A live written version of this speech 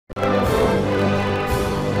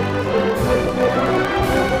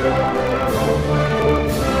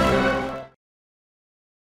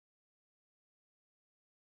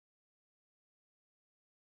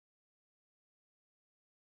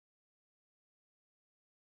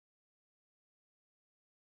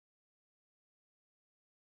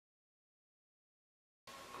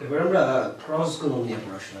এবার আমরা ক্রস গুণন নিয়ে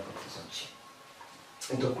পড়াশোনা করতে চাচ্ছি।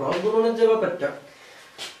 তো ক্রস গুণনের যে ব্যাপারটা,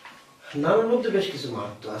 নামের মধ্যে বেশ কিছু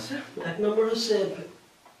মাহাত্ম্য আছে। এক নম্বর হচ্ছে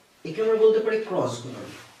একে আমরা বলতে পারি ক্রস গুণন,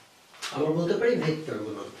 আমরা বলতে পারি ভেক্টর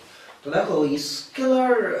গুণন। তো দেখো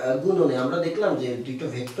স্কেলার গুণনে আমরা দেখলাম যে দুটো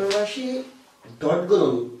ভেক্টর রাশি ডট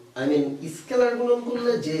গুণন, আই মিন স্কেলার গুণন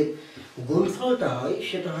করলে যে গুণফলটা হয়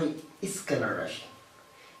সেটা হয় স্কেলার রাশি।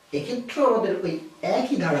 এক্ষেত্রে আমাদের ওই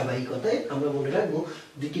একই ধারাবাহিকতায় আমরা মনে রাখবো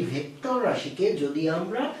দুটি ভেক্টর রাশিকে যদি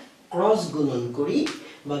আমরা ক্রস গুণন করি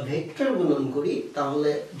বা ভেক্টর গুণন করি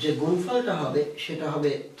তাহলে যে গুণফলটা হবে সেটা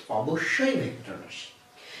হবে অবশ্যই ভেক্টর রাশি।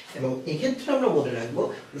 এবং এক্ষেত্রে আমরা মনে রাখবো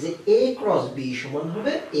যে a ক্রস b সমান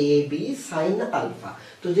হবে ab sin আলফা।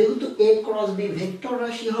 তো যেহেতু a ক্রস b ভেক্টর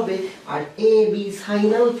রাশি হবে আর ab sin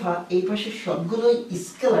আলফা এই পাশে সবগুলোই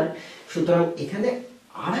স্কেলার, সুতরাং এখানে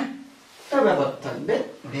আরেকটা ব্যাপার থাকবে,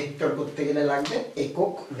 ভেক্টর করতে গেলে লাগবে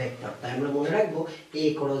একক ভেক্টর। তাই আমরা মনে রাখবো a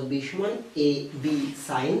ক্রস b সমান ab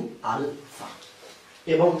sin আলফা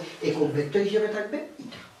এবং একক ভেক্টর হিসেবে থাকবে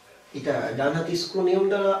এটা। এটা ডানহাতি স্ক্রু নিয়ম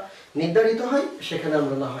দ্বারা নির্ধারিত হয়, সেখানে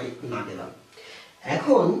আমরা না হয় না গেলাম।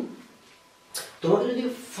 এখন তোমাকে যদি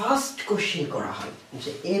ফার্স্ট কোশ্চেন করা হয়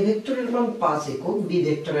যে এ ভেক্টরের মান 5 একক, বি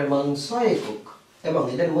ভেক্টরের মান 6 একক এবং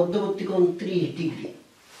এদের মধ্যবর্তী কোণ 30 ডিগ্রি,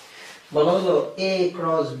 বলা হলো এ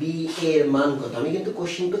ক্রস বি এর মান কত। আমি কিন্তু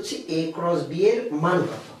কোশ্চেন করছি এ ক্রস বি এর মান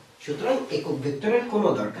কত, সুতরাং একক ভেক্টরের কোনো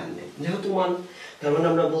দরকার নেই যেহেতু মান। তার মানে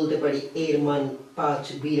আমরা বলতে পারি এর মান 5,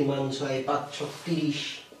 বি এর মান 6, 5 6 30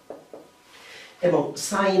 এবং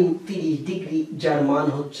sin 30 ডিগ্রি যার মান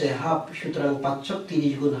হচ্ছে হাফ, সুতরাং 5 6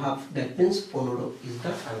 30 গুণ half, that means 15 is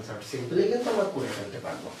the answer. Simply কিন্তু আমরা করে ফেলতে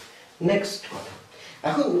পারবো। নেক্সট কথা,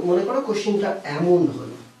 এখন মনে করো কোশ্চেনটা এমন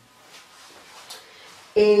হলো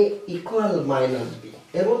a ইকুয়াল মাইনাস b,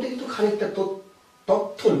 এর মধ্যে কিন্তু খানিকটা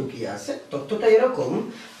তথ্য লুকিয়ে আছে। তথ্যটা এরকম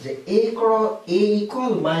যে a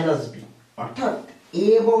ইকুয়াল মাইনাস b, অর্থাৎ a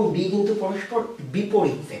এবং b কিন্তু পরস্পর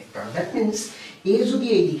বিপরীত ভেক্টর। দ্যাট মিন্স a যদি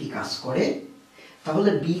এই দিকে কাজ করে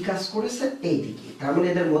তাহলে b কাজ করেছে এই দিকে, তার মানে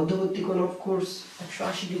এদের মধ্যবর্তী কোণ অফ কোর্স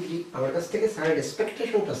 180 ডিগ্রি। আমার কাছ থেকে স্যারের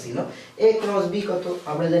এক্সপেকটেশনটা ছিল a ক্রস b কত,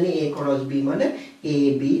 আমরা জানি a ক্রস b মানে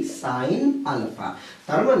ab sin আলফা।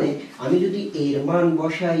 তার মানে আমি যদি a এর মান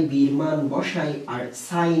বসাই, b এর মান বসাই আর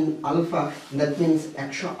sin alpha, that means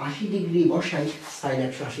 180 degree বসাই, sin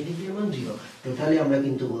 180 ডিগ্রির মান 0। টোটালি আমরা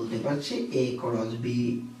কিন্তু বলতে পারছি a ক্রস b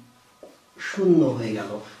শূন্য হয়ে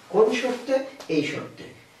গেল। কোন শর্তে? এই শর্তে।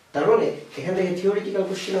 তার মানে এখান থেকে থিওরিটিক্যাল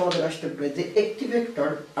কোশ্চেন আমাদের আসতে পারে যে একটি ভেক্টর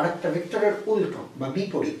আরেকটা ভেক্টরের উল্টো বা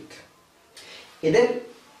বিপরীত, এদের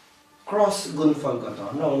ক্রস গুণফল কত,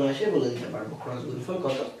 আমরা অনায়াসে বলে দিতে পারবো ক্রস গুণফল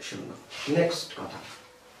কত, 0। নেক্সট কথা,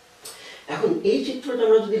 এখন এই চিত্রটা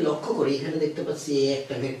আমরা যদি লক্ষ্য করি, এখানে দেখতে পাচ্ছি a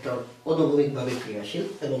একটা ভেক্টর অনুভূমিকভাবে ক্রিয়াশীল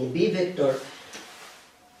এবং b ভেক্টর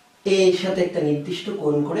a এর সাথে একটা নির্দিষ্ট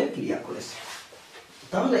কোণ করে ক্রিয়া করেছে।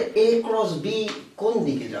 তাহলে a ক্রস b কোন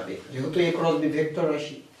দিকে যাবে? যেহেতু a ক্রস b ভেক্টর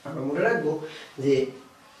রাশি, আমরা মনে রাখবো যে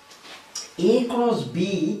a cross b,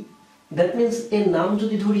 that means এর নাম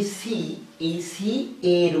যদি ধরি c, এই c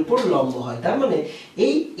a এর উপর লম্ব হয়। তার মানে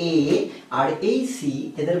এই a আর এই c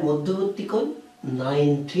এদের মধ্যবর্তী কোণ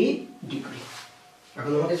 90 ডিগ্রি।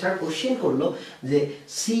 এখন আমাকে স্যার কোশ্চেন করলো যে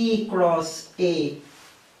c cross a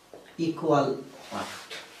equal what,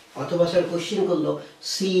 অথবা স্যার কোশ্চেন করলো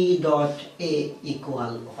c dot a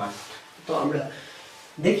equal what. তো আমরা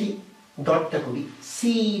দেখি ডটটা করি c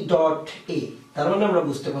ডট a, তার মানে আমরা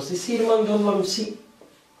বুঝতে পারছি c এর মান ধরলাম c,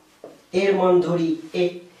 এর মান ধরি a।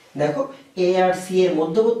 দেখো a আর c এর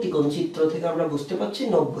মধ্যবর্তী কোণ চিত্র থেকে আমরা বুঝতে পারছি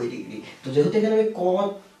 90 ডিগ্রি। তো যেহেতু এখানে আমি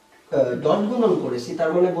ডট গুণন করেছি,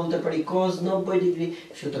 তার মানে বলতে পারি cos 90 ডিগ্রি,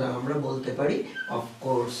 সুতরাং আমরা বলতে পারি অফ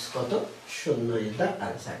কোর্স কত, 0 ইজ দ্য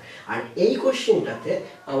आंसर। আর এই কোশ্চেনটাতে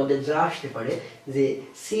আমাদের যা আসতে পারে যে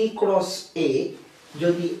c ক্রস a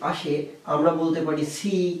যদি আসে, আমরা বলতে পারি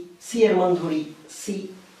c এর মান ধরি c,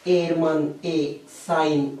 a এর মান a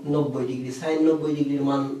sin 90 ডিগ্রি, sin 90 ডিগ্রির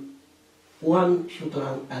মান 1,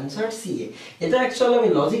 সুতরাং आंसर c a। এটা অ্যাকচুয়ালি আমি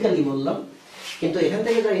লজিক্যালি বললাম, কিন্তু এখান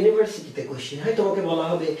থেকে যা ইউনিভার্সিটিতে কোশ্চেন হয় তোমাকে বলা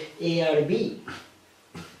হবে a আর b,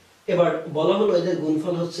 এবার বলা হলো এদের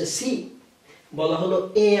গুণফল হচ্ছে c, বলা হলো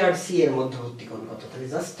a আর c এর মধ্যবর্তী কোণ কত, তাহলে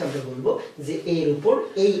জাস্ট আমরা বলবো যে a এর উপর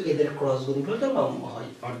এই এদের ক্রস গুণফলটা লম্ব হয়,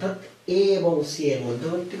 অর্থাৎ a এবং c এর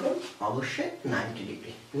মধ্যবর্তী কোণ অবশ্যই 90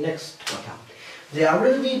 ডিগ্রি। নেক্সট কথা, যে আমরা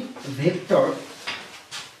যদি ভেক্টর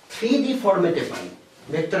 3D ফরম্যাটে পাই,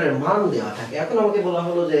 ভেক্টরের মান দেওয়া থাকে, এখন আমাকে বলা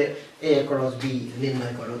হলো যে a ক্রস b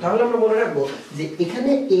নির্ণয় করো, তাহলে আমরা মনে রাখবো যে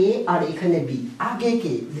এখানে a আর এখানে b, আগে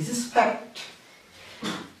কে, দিস ইজ ফ্যাক্ট।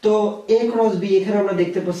 তো a ক্রস b এখানে আমরা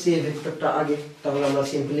দেখতে পাচ্ছি এই ভেক্টরটা আগে, তাহলে আমরা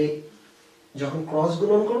সিম্পলি যখন ক্রস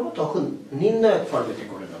গুণন করব তখন নির্ণায়ক ফরম্যাটে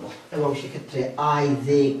করে নেব এবং সেক্ষেত্রে আই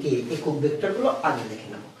জে কে একক ভেক্টরগুলো আগে লিখে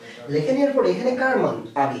নেব। লিখে নেওয়ার পর এখানে কার মান?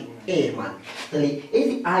 আগে এ এর মান। তাহলে এই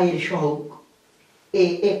যে আই এর সহগ এ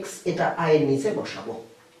এক্স, এটা আই এর নিচে বসাবো।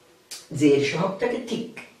 জে এর সহগটাকে ঠিক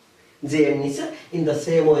জে এর নিচে ইন দ্য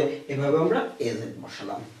সেম ওয়ে এভাবে আমরা এ জেড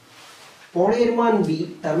বসালাম। পরের মান বি,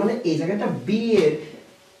 তার মানে এই জায়গাটা বি এর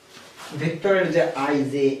ভেক্টরের যে আই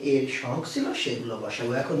জে এর সহগ ছিল সেগুলো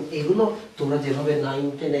বসাবো। এখন এগুলো তোমরা যেভাবে 9,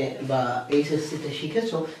 10 বা এইচএসসি তে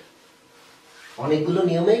শিখেছো অনেকগুলো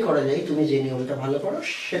নিয়মেই করা যায়, তুমি যে নিয়মটা ভালো পারো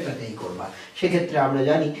সেটাতেই করবা। সেক্ষেত্রে আমরা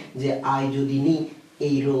জানি যে আই যদি নি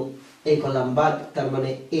এই রো এই কলাম বাদ, তার মানে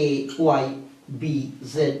A Y B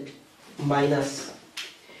Z minus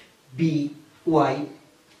B Y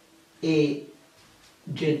A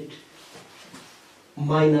Z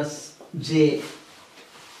minus J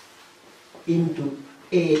into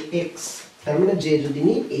A x, তার মানে জে যদি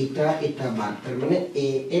নি এইটা এটা বাদ, তার মানে এ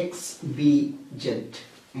এক্স বি জেড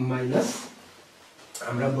মাইনাস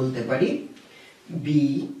আমরা বলতে পারি বি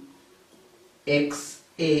এক্স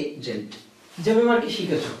এ জেড। যেভাবে আর কি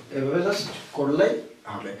শিখেছো এভাবে জাস্ট করলেই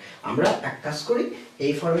হবে। আমরা এক কাজ করি,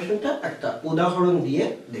 এই ফরমেশনটা একটা উদাহরণ দিয়ে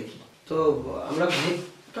দেখি। তো আমরা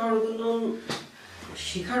ভেক্টর গুণন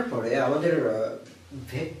শেখার পরে আমাদের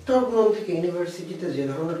ভেক্টর গুণন থেকে ইউনিভার্সিটিতে যে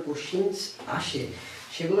ধরনের কোশ্চেন্স আসে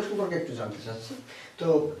সেগুলো সম্পর্কে একটু জানতে চাচ্ছি। তো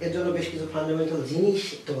এর জন্য বেশ কিছু ফান্ডামেন্টাল জিনিস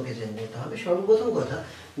তোমাকে জেনে নিতে হবে। সর্বপ্রথম কথা,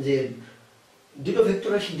 যে দুটো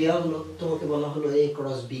ভেক্টর রাশি দেওয়া হলো, তোমাকে বলা হলো এ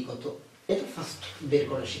ক্রস বি কত, এটা ফার্স্ট বের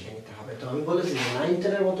করে শিখে নিতে হবে। তো আমি বলেছি 9,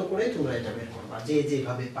 10 এর মতো করে তোমরা এটা বের করবা যে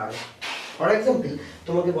যেভাবে পারো। ফর এক্সাম্পল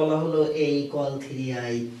তোমাকে বলা হলো a =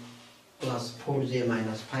 3i + 4j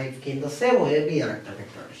 - 5k in the same way B আর একটা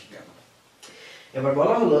ভেক্টর রাশি দেওয়া হলো। এবার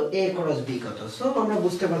বলা হলো a ক্রস b কত। সো আমরা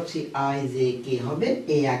বুঝতে পারছি i j k হবে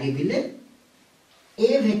a আগে দিলে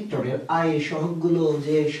a ভেক্টরের i এর সহগগুলো j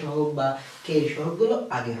এর সহগ বা k এর সহগগুলো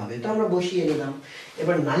আগে হবে। তো আমরা বসিয়ে নিলাম।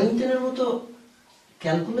 এবার 9, 10 এর মতো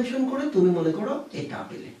ক্যালকুলেশন করে তুমি মনে করো এটা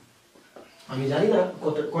পেলে, আমি জানি না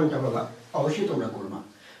কোনটা পাবা, অবশ্যই তোমরা করবা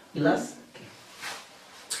প্লাস k।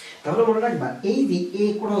 তাহলে মনে রাখবা এই যে a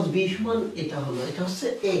ক্রস b সমান এটা হলো, এটা হচ্ছে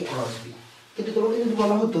a ক্রস b। কিন্তু তোমাকে যদি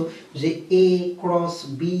বলা হতো যে a ক্রস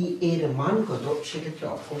b এর মান কত, সেক্ষেত্রে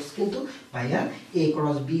অফকোর্স কিন্তু ভাইয়া a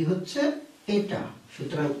ক্রস b হচ্ছে এটা।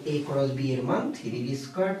 সুতরাং a ক্রস b এর মান 3d²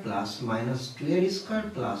 + -2a²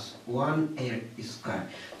 + 1a²।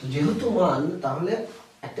 তো যেহেতু মান, তাহলে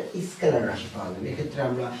একটা স্কেলার রাশি পাওয়া যাবে। এক্ষেত্রে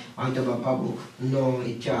আমরা হয়তো বা পাবো 9,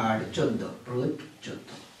 4, 14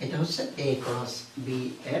 √14। এটা হচ্ছে a ক্রস b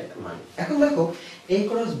এর মান। এখন দেখো a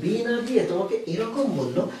ক্রস b না দিয়ে তোমাকে এরকম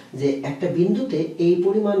বললো যে একটা বিন্দুতে এই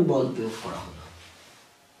পরিমাণ বল প্রয়োগ করা হলো।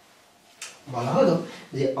 বলা হলো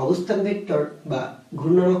যে অবস্থান ভেক্টর বা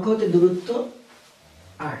ঘূর্ণন অক্ষ হতে দূরত্ব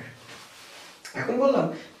r। এখন বললাম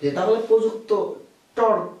যে তাহলে প্রযুক্ত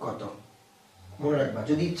টর্ক কত। মনে রাখবা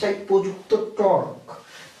যদি চাই প্রযুক্ত টর্ক,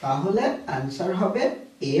 তাহলে आंसर হবে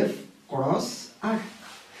F ক্রস R।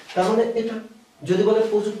 তার মানে এটা যদি বলে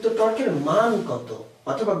প্রযুক্ত টর্কের মান কত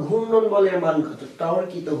অথবা ঘূর্ণন বলের মান কত,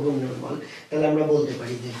 টর্কই তো ঘূর্ণন বল, তাহলে আমরা বলতে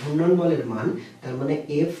পারি যে ঘূর্ণন বলের মান, তার মানে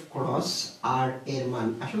F ক্রস R এর মান,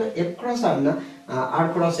 আসলে F ক্রস R না, R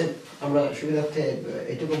ক্রস F। আমরা সুবিধার্থে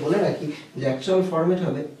এটুকু বলে রাখি যে অ্যাকচুয়াল ফরম্যাট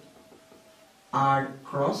হবে R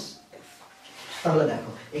ক্রস F। তাহলে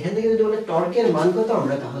দেখো এখান থেকে যদি বলে টর্কের মান কত,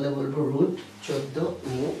 আমরা তাহলে বলবো √14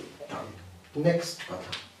 নিউটন। নেক্সট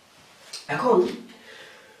কথা, এখন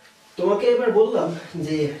তোমাকে এবার বললাম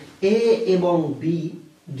যে A এবং B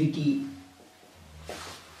দুটি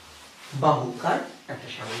বাহু কার, একটা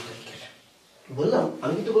সামান্তরিকের। বললাম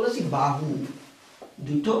আমি কিন্তু বলেছি বাহু,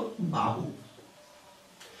 দুটো বাহু।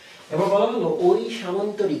 এবার বলা হলো ওই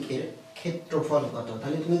সামান্তরিকের ক্ষেত্রফল কত।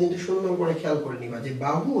 তাহলে তুমি কিন্তু সুন্দর করে খেয়াল করে নিবা যে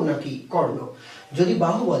বাহু নাকি কর্ণ। যদি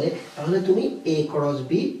বাহু বলে তাহলে তুমি a ক্রস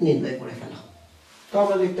b নির্ণয় করে ফেলো। তো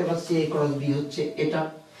আমরা দেখতে পাচ্ছি a ক্রস b হচ্ছে এটা,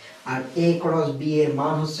 আর a ক্রস b এর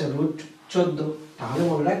মান হচ্ছে √14। তাহলে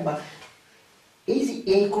মনে রাখবা এই যে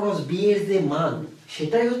a ক্রস b এর যে মান,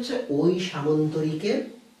 সেটাই হচ্ছে ওই সামান্তরিকের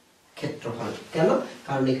ক্ষেত্রফল। কেন?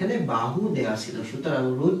 কারণ এখানে বাহু দেয়া ছিল, সুতরাং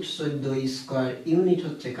 √14² ইউনিট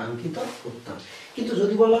হচ্ছে কাঙ্ক্ষিত উত্তর। কিন্তু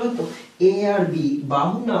যদি বলা হতো a আর b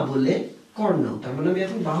বাহু না বলে কর্ণ, তার মানে আমি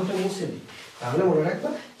এখন বাহুটা মুছে দিই, তাহলে মনে রাখবা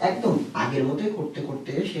একদম আগের মতোই করতে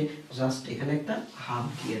করতে এসে জাস্ট এখানে একটা হাফ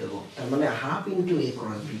দিয়ে দেবো। তার মানে half into a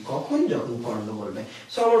cross b, কখন? যখন কর্ণ বলবে।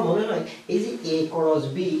 সো আমার মনে হয় এই যে a ক্রস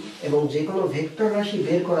b এবং যে কোনো ভেক্টর রাশি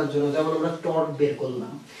বের করার জন্য, যেমন আমরা টর্ক বের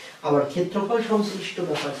করলাম, আবার ক্ষেত্রফল সংশ্লিষ্ট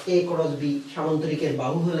ব্যাপার a ক্রস b সামান্তরিকের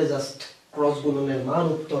বাহু হলে জাস্ট ক্রস গুণনের মান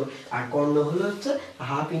উত্তর, আর কর্ণ হলো হচ্ছে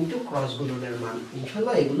হাফ ইন্টু ক্রস গুণনের মান।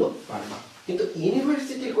 ইনশাল্লাহ এগুলো পারবা। কিন্তু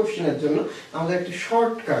ইউনিভার্সিটির কোশ্চেনের জন্য আমাদের একটা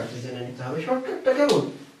শর্টকাট জেনে নিতে হবে। শর্টকাটটা কেমন?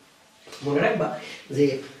 মনে রাখবা যে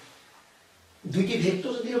দুইটি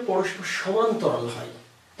ভেক্টর যদি পরস্পর সমান্তরাল হয়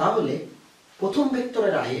তাহলে প্রথম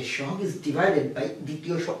ভেক্টরের আয়ের সহগ ইজ ডিভাইডেড বাই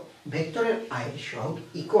দ্বিতীয় ভেক্টরের আয়ের সহগ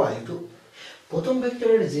ইকুয়াল টু প্রথম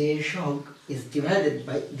ভেক্টরের জে এর সহগ ইজ ডিভাইডেড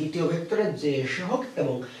বাই দ্বিতীয় ভেক্টরের জে এর সহগ,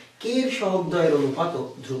 এবং কে এর সহগ দ্বয়ের অনুপাত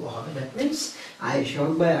ধ্রুব হবে। দ্যাট মিন্স আয়ের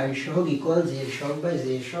সহগ বাই আয়ের সহগ ইকুয়াল জে এর সহগ বাই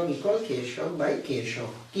জে এর সহগ ইকুয়াল কে এর সহগ বাই কে এর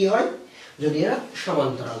সহগ। কি হয়? যদি এরা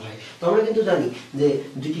সমান্তরাল হয়। তো আমরা কিন্তু জানি যে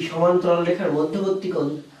দুটি সমান্তরাল রেখার মধ্যবর্তী কোণ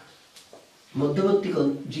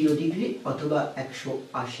 0 ডিগ্রি অথবা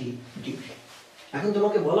 180 ডিগ্রি। এখন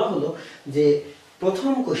তোমাকে বলা হলো যে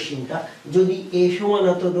প্রথম কোশ্চেনটা যদি a সমান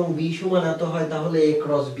এত এবং b সমান এত হয় তাহলে a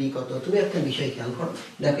ক্রস b কত। তুমি একটা বিষয় খেয়াল করো,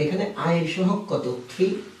 দেখো এখানে i এর সহগ কত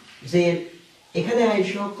 3, j এর এখানে i এর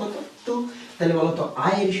সহগ কত 2, তাহলে বলো তো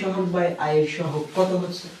i এর সহগ বাই i এর সহগ কত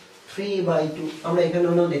হচ্ছে 3/2। আমরা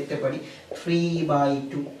এখানেও দেখতে পারি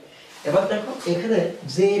 3/2। এবার দেখো এখানে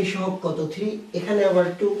j এর সহগ কত 3, এখানে আবার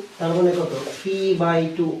 2, তার মানে কত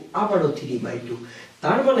 3/2, আবারও 3/2।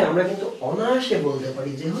 তার মানে আমরা কিন্তু অনায়াসে বলতে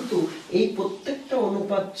পারি যেহেতু এই প্রত্যেকটা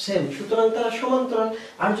অনুপাত সেম, সুতরাং তারা সমান্তরাল।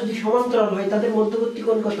 আর যদি সমান্তরাল হয় তাদের মধ্যবর্তী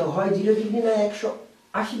কোণ কত হয় 0 ডিগ্রি না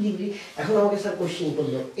 180 ডিগ্রি। এখন আমাকে স্যার কোশ্চেন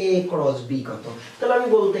করলো a ক্রস b কত, তাহলে আমি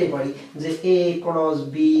বলতেই পারি যে a cross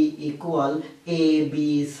b equal a b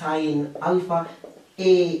sin alpha.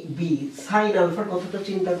 a b sin আলফার কথাটা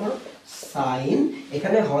চিন্তা করো, sin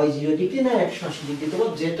এখানে হয় 0 ডিগ্রি না 180 ডিগ্রি, তোমার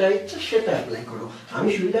যেটা ইচ্ছা সেটা অ্যাপ্লাই করো। আমি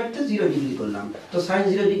সুবিধার্থে 0 ডিগ্রি করলাম, তো sin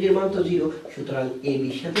 0 ডিগ্রির মান তো 0, সুতরাং a b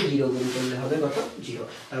এর সাথে 0 গুণ করলে হবে কত 0।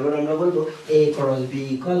 তারপর আমরা বলবো a ক্রস b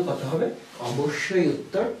ইকুয়াল কত হবে, অবশ্যই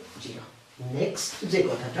উত্তর 0। নেক্সট যে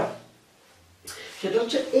কথাটা সেটা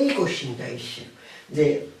হচ্ছে এই কোশ্চেনটা এসে যে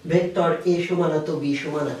ভেক্টর a সমান এত b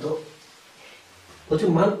সমান এত, বলছে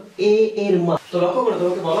মান a এর মান। তো লক্ষ্য করো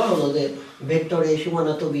তোমাকে বলা হলো যে ভেক্টর a সমান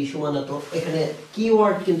এত b সমান এত, এখানে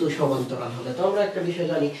কিওয়ার্ড কিন্তু সমান্তরাল হলে। তো আমরা একটা বিষয়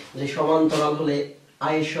জানি যে সমান্তরাল হলে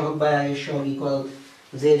i এর সহগ বাই i এর সহগ ইকুয়াল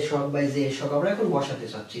j এর সহগ বাই j এর সহগ। আমরা এখন বসাতে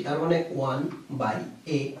চাচ্ছি, তার মানে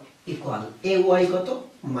 1/a ইকুয়াল ay কত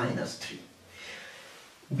 -3।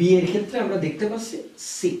 b এর ক্ষেত্রে আমরা দেখতে পাচ্ছি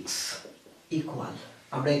 6 ইকুয়াল,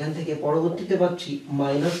 আমরা এখান থেকে পরবর্তীতে পাচ্ছি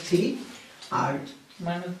 -3 আর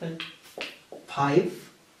 -5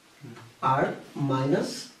 আর -10।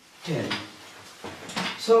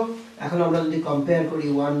 সো এখন আমরা যদি কম্পেয়ার করি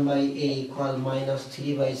 1/a ইকুয়াল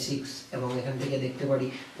 -3/6 এবং এখান থেকে দেখতে পারি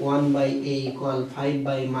 1/a ইকুয়াল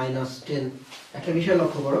 5/-10। একটা বিষয়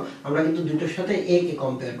লক্ষ্য করো, আমরা কিন্তু দুটোর সাথে a কে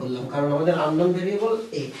কম্পেয়ার করলাম কারণ আমাদের আননোন ভেরিয়েবল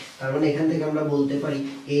a, তার মানে এখান থেকে আমরা বলতে পারি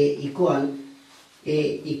a ইকুয়াল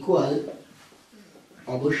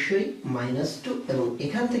অবশ্যই -2, এবং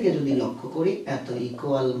এখান থেকে যদি লক্ষ্য করি এত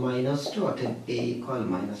ইকুয়াল -2, অর্থাৎ a ইকুয়াল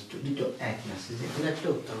 -2, দুটো একই আছে, যেখানে একটা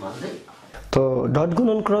উত্তর মানলেই। তো ডট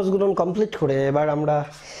গুণন ক্রস গুণন কমপ্লিট করে এবার আমরা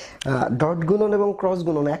ডট গুণন এবং ক্রস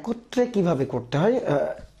গুণন একত্রে কিভাবে করতে হয়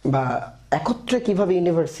বা একত্রে কিভাবে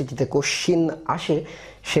ইউনিভার্সিটিতে কোশ্চিন আসে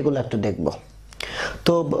সেগুলো একটু দেখব।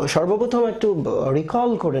 তো সর্বপ্রথম একটু রিকল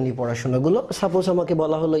করে নি পড়াশোনাগুলো। সাপোজ আমাকে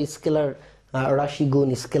বলা হলো স্কেলার রাশি গুণ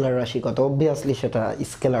স্কেলার রাশি কত, অবভিয়াসলি সেটা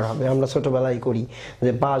স্কেলার হবে। আমরা ছোটবেলায় করি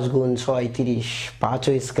যে 5 গুণ 6 30,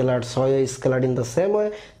 5ও scalar 6ও scalar, in the same way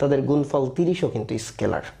তাদের গুণফল 30ও কিন্তু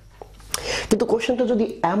স্কেলার। কিন্তু কোশ্চেনটা যদি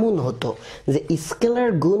এমন হতো যে স্কেলার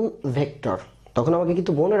গুণ ভেক্টর, তখন আমাকে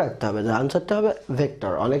কিন্তু মনে রাখতে হবে যে আনসারটা হবে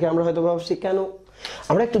ভেক্টর। অনেকে আমরা হয়তো ভাবছি কেন,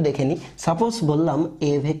 আমরা একটু দেখে নিই। সাপোজ বললাম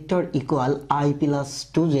a vector equal i +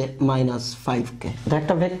 2j - 5k, এটা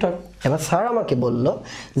একটা ভেক্টর। এবার স্যার আমাকে বলল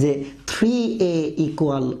যে 3a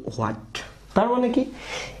ইকুয়াল হোয়াট, তার মানে কি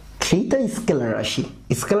 3টা স্কেলার রাশি,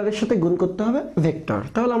 স্কেলারের সাথে গুণ করতে হবে ভেক্টর।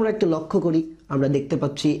 তাহলে আমরা একটু লক্ষ্য করি, আমরা দেখতে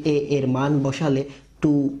পাচ্ছি a এর মান বসালে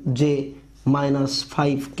 2j -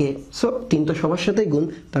 5k, সো 3 তো সবার সাথেই গুণ,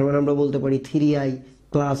 তার মানে আমরা বলতে পারি 3i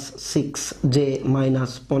 + 6j -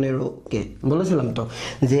 15k। বলেছিলাম তো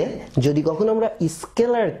যে যদি কখনো আমরা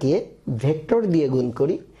স্কেলারকে ভেক্টর দিয়ে গুণ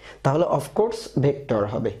করি তাহলে অফকোর্স ভেক্টর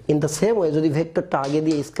হবে। ইন দ্য সেম ওয়ে যদি ভেক্টরটা আগে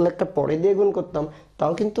দিয়ে স্কেলারটা পরে দিয়ে গুণ করতাম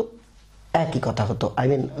তাও কিন্তু একই কথা হতো, আই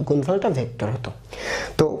মিন গুণফলটা ভেক্টর হতো।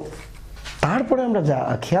 তো তারপরে আমরা যা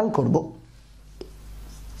খেয়াল করব,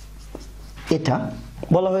 এটা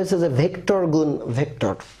বলা হয়েছে যে ভেক্টর গুণ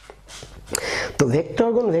ভেক্টর। তো ভেক্টর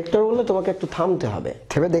গুণ ভেক্টর বললে তোমাকে একটু থামতে হবে,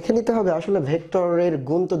 থেমে দেখে নিতে হবে আসলে ভেক্টরের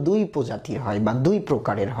গুণ তো 2 প্রজাতির হয় বা 2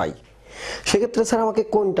 প্রকারের হয়। সেক্ষেত্রে স্যার আমাকে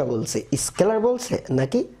কোনটা বলছে, স্কেলার বলছে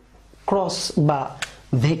নাকি ক্রস বা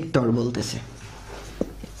ভেক্টর বলতেছে?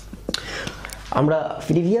 আমরা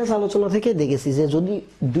প্রিভিয়াস আলোচনা থেকে দেখেছি যে যদি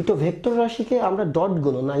দুটো ভেক্টর রাশিকে আমরা ডট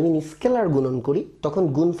গুণন স্কেলার গুণন করি তখন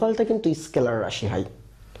গুণফলটা কিন্তু স্কেলার রাশি হয়।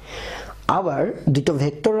 আবার দুটো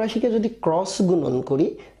ভেক্টর রাশিকে যদি ক্রস গুণন করি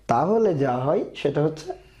তাহলে যা হয় সেটা হচ্ছে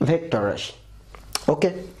ভেক্টর রাশি। ওকে,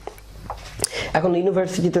 এখন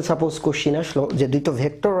ইউনিভার্সিটিতে সাপোজ কোশ্চিন আসলো যে দুটো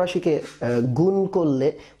ভেক্টর রাশিকে গুণ করলে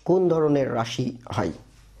কোন ধরনের রাশি হয়।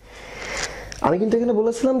 আমি কিন্তু এখানে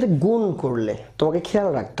বলেছিলাম যে গুণ করলে, তোমাকে খেয়াল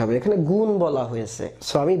রাখতে হবে এখানে গুণ বলা হয়েছে,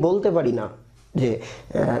 সো আমি বলতে পারি না যে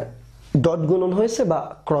ডট গুণন হয়েছে বা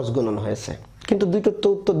ক্রস গুণন হয়েছে, কিন্তু দুইটার তো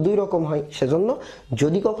উত্তর দুই রকম হয়। সেজন্য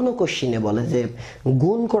যদি কখনো কোশ্চিনে বলে যে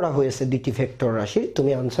গুণ করা হয়েছে দুইটি ভেক্টর রাশি,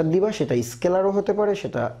 তুমি আনসার দিবা সেটা স্কেলারও হতে পারে,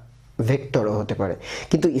 সেটা ভেক্টরও হতে পারে।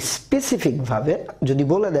 কিন্তু স্পেসিফিক ভাবে যদি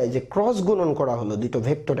বলে দেয় যে ক্রস গুণন করা হলো দুটো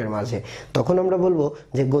ভেক্টরের মাঝে, তখন আমরা বলবো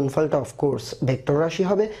যে গুণফলটা অফকোর্স ভেক্টর রাশি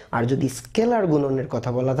হবে। আর যদি স্কেলার গুণনের কথা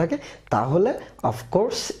বলা থাকে তাহলে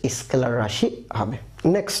অফকোর্স স্কেলার রাশি হবে।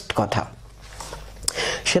 নেক্সট কথা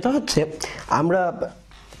সেটা হচ্ছে আমরা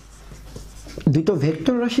দুটো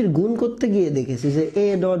ভেক্টর রাশির গুণ করতে গিয়ে দেখেছি যে a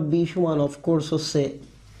ডট b সমান অফকোর্স হচ্ছে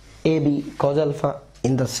ab cos alpha.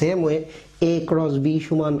 In the same way a cross b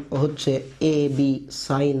সমান হচ্ছে ab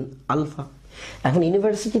sin আলফা। এখন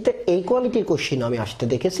ইউনিভার্সিটিতে এই কোয়ালিটির কোশ্চিন আমি আসতে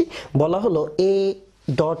দেখেছি, বলা হলো a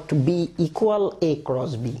dot b equal a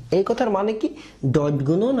cross b। এই কথার মানে কি, ডট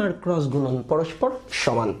গুণন আর ক্রস গুণন পরস্পর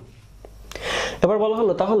সমান। এবার বলা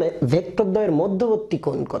হলো তাহলে ভেক্টর দ্বয়ের মধ্যবর্তী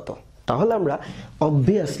কোণ কত, তাহলে আমরা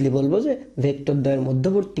অবভিয়াসলি বলবো যে ভেক্টর দ্বয়ের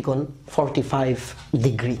মধ্যবর্তী কোণ 45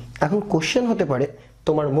 ডিগ্রি। এখন কোশ্চেন হতে পারে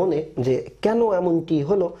তোমার মনে যে কেন এমনটি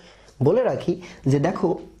হলো। বলে রাখি যে দেখো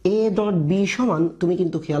a ডট b সমান, তুমি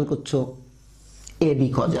কিন্তু খেয়াল করছো ab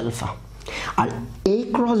cos alpha, R a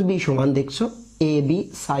cross b সমান দেখছো ab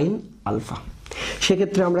sin আলফা।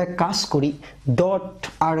 সেক্ষেত্রে আমরা এক কাজ করি, ডট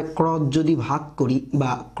আর ক্রস যদি ভাগ করি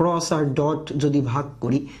বা ক্রস আর ডট যদি ভাগ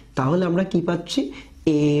করি তাহলে আমরা কি পাচ্ছি,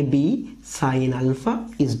 ab sin alpha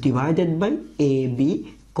is divided by ab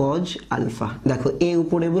cos alpha. দেখো a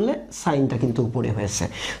উপরে বলে সাইনটা কিন্তু উপরে হয়েছে,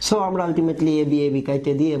 সো আমরা আলটিমেটলি ab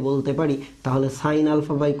কাটে দিয়ে বলতে পারি তাহলে sin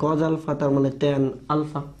alpha by cos alpha, তার মানে tan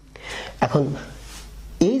আলফা। এখন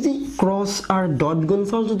এই যে ক্রস আর ডট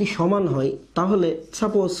গুণফল যদি সমান হয় তাহলে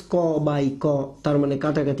সাপোজ ক বাই ক, তার মানে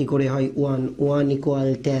কাটাকাটি করে হয় 1 ইকুয়াল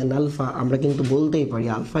tan আলফা। আমরা কিন্তু বলতেই পারি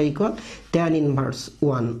alpha equal tan inverse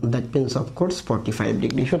 1, that means of course 45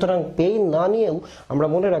 degree. সুতরাং পেইন না নিয়েও আমরা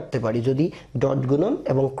মনে রাখতে পারি যদি ডট গুণন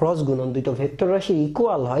এবং ক্রস গুণন দুটো ভেক্টর রাশি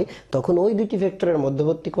ইকুয়াল হয় তখন ওই দুটি ভেক্টরের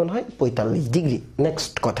মধ্যবর্তী কোণ হয় 45 ডিগ্রি।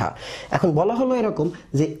 নেক্সট কথা, এখন বলা হলো এরকম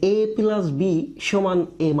যে a প্লাস b সমান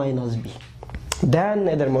a মাইনাস b, দেন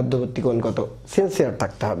এদের মধ্যবর্তী কোণ কত, সিনসিয়ার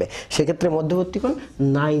থাকতে হবে। সেক্ষেত্রে মধ্যবর্তী কোণ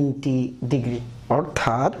 90 ডিগ্রি।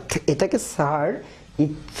 অর্থাৎ এটাকে স্যার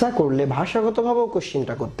ইচ্ছা করলে ভাষাগতভাবেও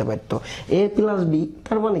কোশ্চিনটা করতে পারতো, a প্লাস b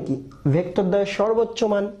তার মানে কি ভেক্টর দ্বয়ের সর্বোচ্চ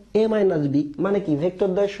মান, a মাইনাস b মানে কি ভেক্টর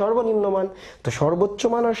দ্বয়ের সর্বনিম্ন মান। তো সর্বোচ্চ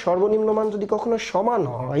মান আর সর্বনিম্ন মান যদি কখনো সমান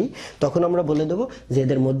হয় তখন আমরা বলে দেবো যে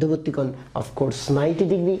এদের মধ্যবর্তী কোণ অফকোর্স 90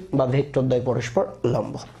 ডিগ্রি বা ভেক্টর দ্বয় পরস্পর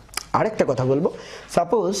লম্ব। আরেকটা কথা বলবো,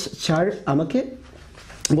 সাপোজ স্যার আমাকে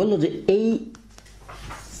বললো যে এই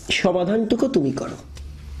সমাধানটুকু তুমি করো,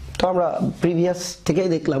 তো আমরা প্রিভিয়াস থেকেই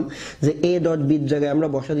দেখলাম যে a ডট বির জায়গায় আমরা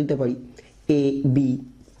বসা দিতে পারি a b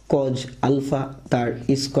cos আলফা তার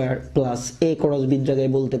স্কয়ার প্লাস a ক্রস বির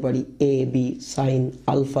জায়গায় বলতে পারি a b sin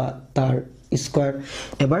আলফা তার স্কয়ার।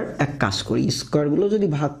 এবার এক কাজ করি, স্কয়ারগুলো যদি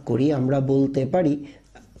ভাগ করি আমরা বলতে পারি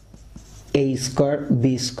a square b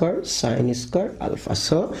square sin square alpha.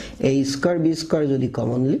 So a square b square যদি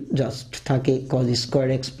কমনলি জাস্ট থাকে cos square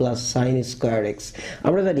x plus sin square x।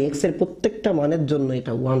 আমরা জানি x এর প্রত্যেকটা মানের জন্য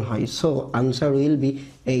এটা 1 হয়, so answer will be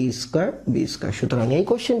a square b square. সুতরাং এই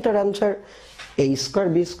কোশ্চেনটার answer a square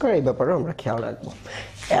b square. এই ব্যাপারে আমরা খেয়াল রাখবো।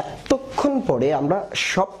 এতক্ষণ পরে আমরা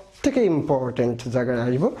সব থেকে ইম্পর্টেন্ট জায়গায়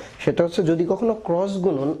আসবো, সেটা হচ্ছে যদি কখনো ক্রস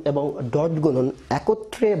গুণন এবং ডট গুণন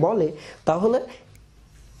একত্রে বলে তাহলে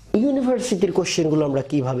ইউনিভার্সিটির কোশ্চেনগুলো আমরা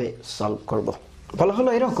কিভাবে সলভ করব। বলা হলো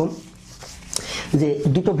এরকম যে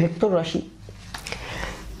দুটো ভেক্টর রাশি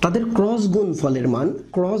তাদের ক্রস গুণফলের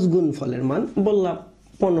মান বললাম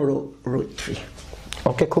 15√3।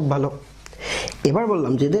 ওকে, খুব ভালো। এবার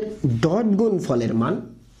বললাম যে এদের ডট গুণফলের মান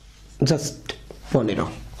জাস্ট 15।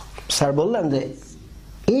 স্যার বললাম যে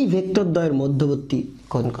এই ভেক্টর দ্বয়ের মধ্যবর্তী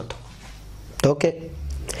কোণ কত। ওকে,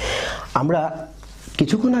 আমরা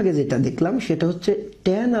কিছুক্ষণ আগে যেটা দেখলাম সেটা হচ্ছে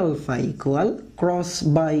tan alpha equal cross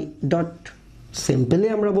by dot. Simply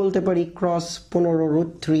আমরা বলতে পারি ক্রস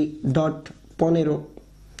 15√3 ডট 15।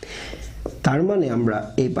 তার মানে আমরা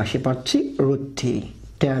এই পাশে পাচ্ছি √3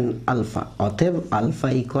 tan আলফা, অতএব আলফা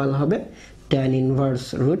ইকুয়াল হবে tan ইনভার্স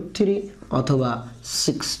 √3 অথবা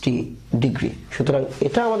 60 ডিগ্রি। সুতরাং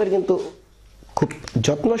এটা আমাদের কিন্তু খুব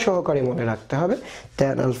যত্ন সহকারে মনে রাখতে হবে,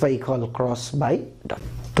 tan alpha equal cross by dot.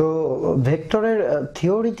 তো ভেক্টরের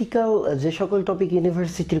থিওরিটিক্যাল যে সকল টপিক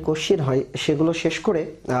ইউনিভার্সিটির কোশ্চেন হয় সেগুলো শেষ করে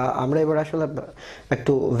আমরা এবার আসলে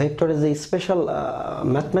একটু ভেক্টরের যে স্পেশাল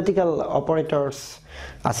ম্যাথমেটিক্যাল অপারেটরস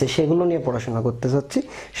আছে সেগুলো নিয়ে পড়াশোনা করতে যাচ্ছি।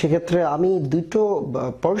 সেক্ষেত্রে আমি দুটো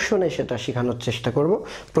পোর্শনে সেটা শেখানোর চেষ্টা করব।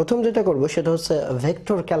 প্রথম যেটা করব সেটা হচ্ছে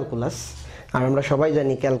ভেক্টর ক্যালকুলাস। আর আমরা সবাই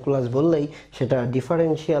জানি ক্যালকুলাস বললেই সেটা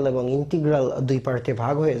ডিফারেন্সিয়াল এবং ইন্টিগ্রাল দুই পার্টে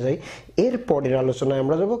ভাগ হয়ে যায়। এর পরের আলোচনায়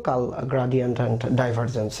আমরা যাব কার্ল গ্রেডিয়েন্ট অ্যান্ড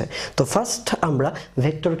ডাইভারজেন্সে। তো ফার্স্ট আমরা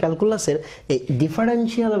ভেক্টর ক্যালকুলাসের এই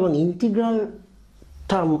ডিফারেন্সিয়াল এবং ইন্টিগ্রাল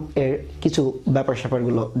টার্ম এর কিছু ব্যাপার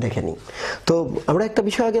স্যাপারগুলো দেখে নিই। তো আমরা একটা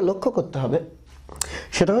বিষয় আগে লক্ষ্য করতে হবে,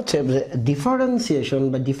 সেটা হচ্ছে যে ডিফারেন্সিয়েশন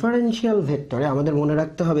বা ডিফারেন্সিয়াল ভেক্টরে আমাদের মনে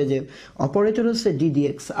রাখতে হবে যে অপারেটর হচ্ছে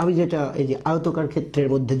ডিডিএক্স। আমি যেটা এই যে আয়তকার ক্ষেত্রের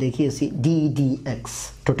মধ্যে দেখিয়েছি ডিডিএক্স,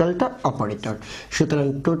 টোটালটা অপারেটর, সুতরাং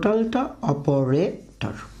টোটালটা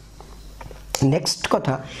অপারেটর। নেক্সট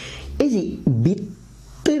কথা, এই যে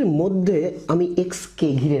বৃত্তের মধ্যে আমি এক্স কে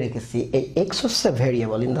ঘিরে রেখেছি, এই এক্স হচ্ছে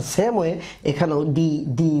variable. In the same way এখানেও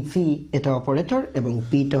ডি ভি এটা অপারেটর এবং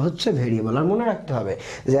পিটা হচ্ছে ভেরিয়েবল। আর মনে রাখতে হবে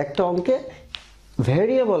যে একটা অঙ্কে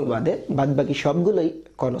ভেরিয়েবল বাদে বাদবাকি সবগুলোই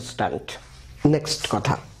কনস্ট্যান্ট। নেক্সট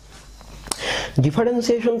কথা,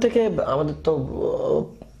 ডিফারেন্সিয়েশন থেকে আমাদের তো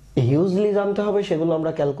হিউজলি জানতে হবে, সেগুলো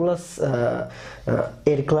আমরা ক্যালকুলাস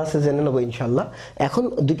এর ক্লাসে জেনে নেবো ইনশাল্লাহ। এখন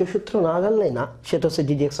দুটো সূত্র না জানলেই না, সেটা হচ্ছে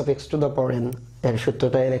ddx of x to the power n এর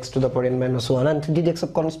সূত্রটা n(x to the power n minus 1) and ddx of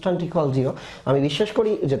constant equal 0। আমি বিশ্বাস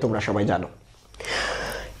করি যে তোমরা সবাই জানো।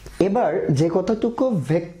 এবার যে কতটুকু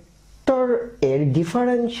ভেক্টর এর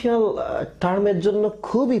ডিফারেন্সিয়াল টার্মের জন্য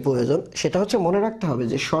খুবই প্রয়োজন সেটা হচ্ছে মনে রাখতে হবে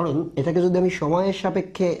যে সরণ, এটাকে যদি আমি সময়ের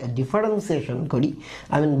সাপেক্ষে ডিফারেন্সিয়েশন করি,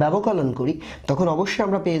 ব্যবকলন করি, তখন অবশ্যই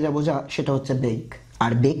আমরা পেয়ে যাব যা সেটা হচ্ছে বেগ।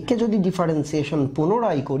 আর বেগকে যদি ডিফারেন্সিয়েশন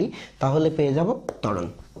পুনরায় করি তাহলে পেয়ে যাব ত্বরণ।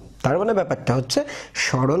 তার মানে ব্যাপারটা হচ্ছে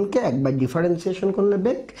সরণকে একবার ডিফারেন্সিয়েশন করলে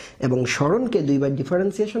বেগ এবং সরণকে দুইবার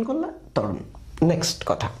ডিফারেন্সিয়েশন করলে ত্বরণ। নেক্সট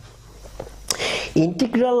কথা,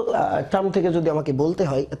 ইন্টিগ্রাল টার্ম থেকে যদি আমাকে বলতে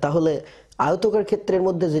হয় তাহলে আয়তকার ক্ষেত্রের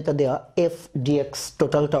মধ্যে যেটা দেওয়া এফ ডিএক্স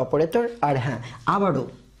টোটালটা অপারেটর, আর হ্যাঁ আবারও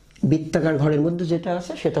বৃত্তাকার ঘরের মধ্যে যেটা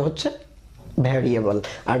আছে সেটা হচ্ছে ভ্যারিয়েবল,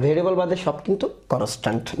 আর ভ্যারিয়েবল বাদে সব কিন্তু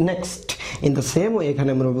constant. Next, in the same way এখানে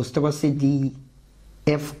আমরা বুঝতে পারছি D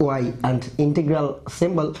F Y and integral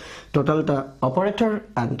symbol টোটালটা operator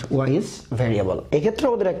and Y is variable. এক্ষেত্রে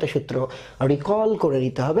আমাদের একটা সূত্র রিকল করে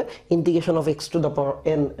নিতে হবে, integration of x to the power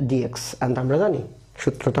N dx, and আমরা জানি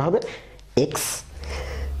সূত্রটা হবে x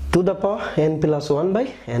to the power N plus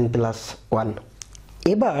 1/n+1।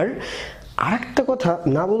 এবার আরেকটা কথা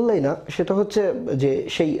না বললেই না, সেটা হচ্ছে যে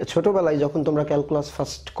সেই ছোটবেলায় যখন তোমরা ক্যালকুলাস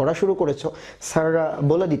ফার্স্ট করা শুরু করেছো, স্যাররা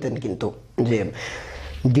বলে দিতেন কিন্তু যে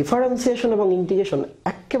ডিফারেন্সিয়েশন এবং ইন্টিগ্রেশন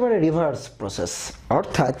একেবারে রিভার্স প্রসেস।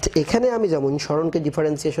 অর্থাৎ এখানে আমি যেমন সরণকে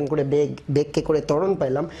ডিফারেন্সিয়েশন করে বেগকে করে ত্বরণ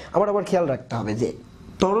পাইলাম, আমার আবার খেয়াল রাখতে হবে যে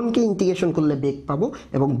ত্বরণকে ইন্টিগ্রেশন করলে বেগ পাবো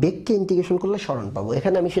এবং বেগকে ইন্টিগ্রেশন করলে সরণ পাবো।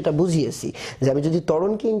 এখানে আমি সেটা বুঝিয়েছি যে আমি যদি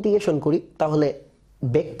ত্বরণকে ইন্টিগ্রেশন করি তাহলে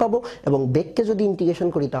বেগ পাবো এবং বেগকে যদি ইন্টিগ্রেশন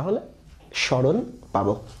করি তাহলে সরণ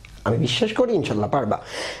পাবো। আমি বিশ্বাস করি ইনশাল্লাহ পারবা।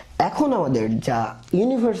 এখন আমাদের যা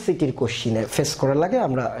ইউনিভার্সিটির কোশ্চিনে ফেস করা লাগে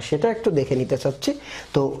আমরা সেটা একটু দেখে নিতে চাচ্ছি।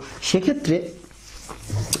 তো সেক্ষেত্রে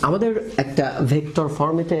আমাদের একটা ভেক্টর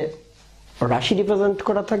ফরম্যাটে রাশি রিপ্রেজেন্ট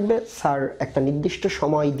করা থাকবে, স্যার একটা নির্দিষ্ট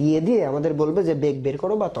সময় দিয়ে আমাদের বলবে যে বেগ বের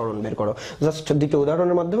করো বা ত্বরণ বের করো। জাস্ট দুটো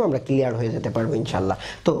উদাহরণের মাধ্যমে আমরা ক্লিয়ার হয়ে যেতে পারবো ইনশাল্লাহ।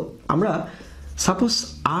 তো আমরা সাপোজ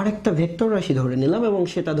আর একটা ভেক্টর রাশি ধরে নিলাম এবং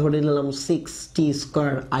সেটা ধরে নিলাম 6t²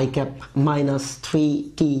 i cap minus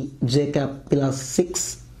 3t j cap plus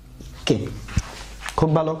 6k। খুব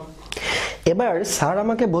ভালো। এবার স্যার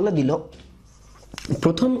আমাকে বলে দিল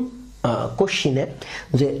প্রথম কোশ্চিনে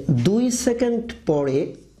যে 2 সেকেন্ড পরে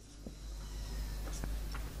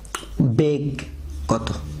বেগ কত।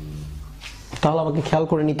 তাহলে আমাকে খেয়াল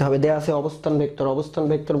করে নিতে হবে, দেয়া আছে অবস্থান ভেক্টর। অবস্থান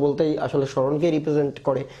ভেক্টর বলতেই আসলে সরণকে রিপ্রেজেন্ট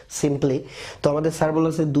করে সিম্পলি। তো আমাদের স্যার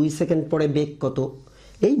বলেছে 2 সেকেন্ড পরে বেগ কত।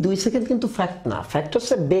 এই 2 সেকেন্ড কিন্তু ফ্যাক্ট না, ফ্যাক্ট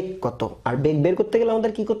হচ্ছে বেগ কত। আর বেগ বের করতে গেলে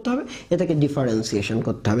আমাদের কি করতে হবে, এটাকে ডিফারেন্সিয়েশন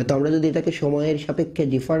করতে হবে। তো আমরা যদি এটাকে সময়ের সাপেক্ষে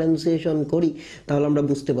ডিফারেন্সিয়েশন করি তাহলে আমরা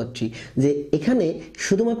বুঝতে পারছি যে এখানে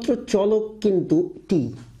শুধুমাত্র চলক কিন্তু টি।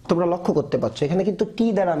 তোমরা লক্ষ্য করতে পারছো এখানে কিন্তু টি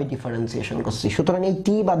দ্বারা আমি ডিফারেন্সিয়েশন করছি, সুতরাং এই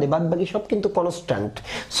টি বাদে বাকি সব কিন্তু কনস্ট্যান্ট।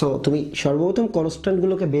 সো তুমি সর্বপ্রথম কনস্ট্যান্ট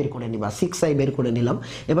গুলোকে বের করে নিবা। 6i বের করে নিলাম।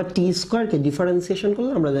 এবার টি স্কোয়ারকে ডিফারেন্সিয়েশন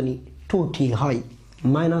করলে আমরা জানি 2t হয়,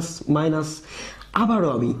 মাইনাস মাইনাস আবারও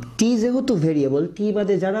আমি টি যেহেতু ভেরিয়েবল, টি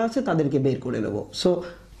বাদে যারা আছে তাদেরকে বের করে নেব। সো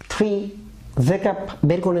 3 j cap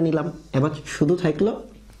বের করে নিলাম। এবার শুধু থাকলো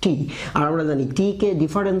টি, আর আমরা জানি টি কে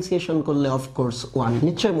ডিফারেন্সিয়েশন করলে অফকোর্স 1,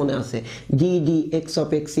 নিশ্চয় মনে আছে D D x of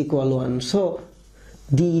x equal 1, so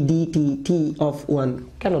D D T T of 1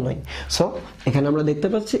 কেন নয়। সো এখানে আমরা দেখতে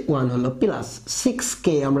পাচ্ছি 1 হলো প্লাস 6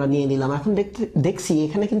 কে আমরা নিয়ে নিলাম। এখন দেখছি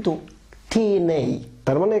এখানে কিন্তু টি নেই,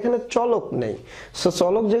 তার মানে এখানে চলক নেই। সো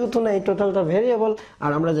চলক যেহেতু নেই, টোটালটা ভেরিয়েবল,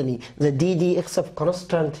 আর আমরা জানি যে D D x of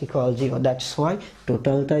constant equal 0, that's why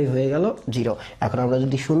টোটালটাই হয়ে গেল 0। এখন আমরা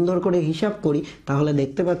যদি সুন্দর করে হিসাব করি তাহলে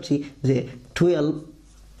দেখতে পাচ্ছি যে 12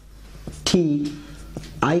 টি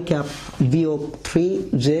আই ক্যাপ বিয়োগ 3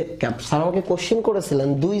 জে ক্যাপ। স্যার আমাকে কোশ্চেন করেছিলেন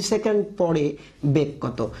 2 সেকেন্ড পরে বেগ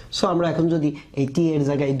কত। সো আমরা এখন যদি এই টি এর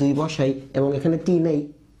জায়গায় 2 বসাই এবং এখানে টি নেই,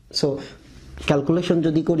 সো ক্যালকুলেশন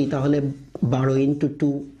যদি করি তাহলে 12 ইন্টু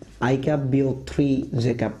 2 আই ক্যাপ বিয়োগ 3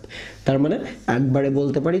 জে ক্যাপ, তার মানে একবারে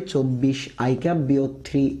বলতে পারি 24 আই ক্যাপ বিয়োগ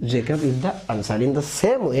 3 J cap is the answer. In the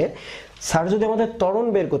same way sir যদি আমাদের ত্বরণ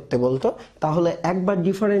বের করতে বলতো তাহলে একবার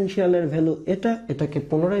ডিফারেন্সিয়ালের ভ্যালু এটাকে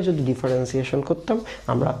পুনরায় যদি ডিফারেন্সিয়েশন করতাম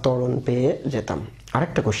আমরা ত্বরণ পেয়ে যেতাম।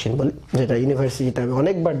 আরেকটা কোশ্চেন বলি যেটা ইউনিভার্সিটিতে আমি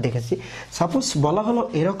অনেকবার দেখেছি। সাপোজ বলা হলো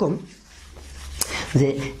এরকম যে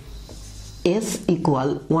s ইকুয়াল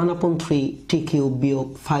 1/3 টি কিউব বিয়োগ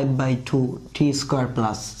 5/2 টি স্কোয়ার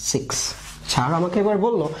প্লাস 6। স্যার আমাকে এবার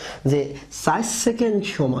বললো যে 4 সেকেন্ড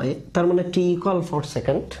সময়ে, তার মানে টি ইকুয়াল 4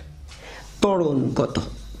 সেকেন্ড, ত্বরণ কত।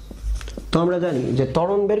 তো আমরা জানি যে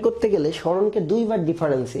ত্বরণ বের করতে গেলে সরণকে 2 বার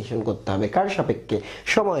ডিফারেন্সিয়েশন করতে হবে। কার সাপেক্ষে?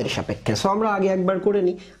 সময়ের সাপেক্ষে। সো আমরা আগে একবার করে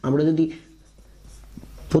নিই। আমরা যদি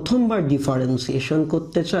প্রথমবার ডিফারেন্সিয়েশন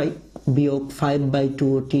করতে চাই বিয়োগ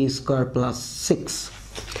 5/2 টি স্কোয়ার প্লাস 6,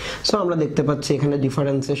 সো আমরা দেখতে পাচ্ছি এখানে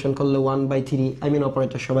ডিফারেন্সিয়েশন করলে 1/3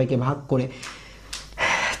 অপারেটর সবাইকে ভাগ করে,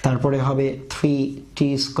 তারপরে হবে 3 টি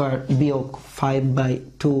স্কোয়ার বিয়োগ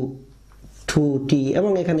 5/2 2t,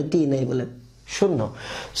 এবং এখানে টি নেই বলে 0।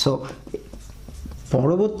 সো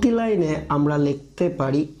পরবর্তী লাইনে আমরা লিখতে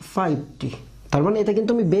পারি 5t, তার মানে এটা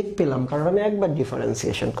কিন্তু আমি বেগ পেলাম কারণ আমি একবার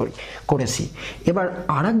ডিফারেন্সিয়েশন করেছি। এবার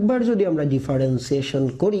আরেকবার যদি আমরা ডিফারেন্সিয়েশন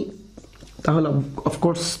করি তাহলে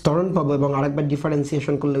অফকোর্স ত্বরণ পাবো, এবং আরেকবার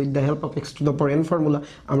ডিফারেন্সিয়েশন করলে with the help of x to the power n formula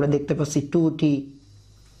আমরা দেখতে পাচ্ছি 2t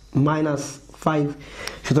মাইনাস 5।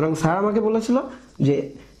 সুতরাং স্যার আমাকে বলেছিল যে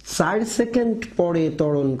 4 সেকেন্ড পরে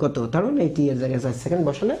ত্বরণ কত, তার মানে এই টি এর জায়গায় 4 সেকেন্ড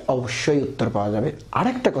বসালে অবশ্যই উত্তর পাওয়া যাবে।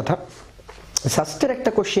 আরেকটা কথা শাস্ত্রের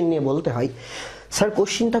একটা কোশ্চেন নিয়ে বলতে হয়। স্যার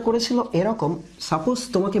কোশ্চেনটা করেছিল এরকম, সাপোজ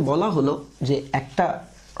তোমাকে বলা হলো যে একটা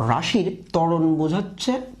রাশির ত্বরণ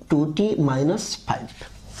বোঝাচ্ছে 2t মাইনাস 5।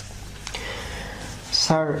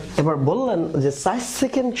 স্যার এবার বললেন যে 4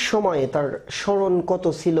 সেকেন্ড সময়ে তার সরণ কত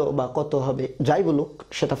ছিল বা কত হবে, যাই বলুক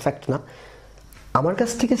সেটা ফ্যাক্ট না। আমার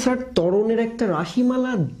কাছ থেকে স্যার ত্বরণের একটা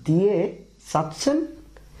রাশিমালা দিয়ে চাচ্ছেন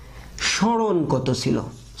সরণ কত ছিল।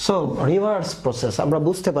 সো রিভার্স প্রসেস আমরা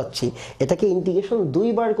বুঝতে পাচ্ছি, এটাকে ইন্টিগ্রেশন 2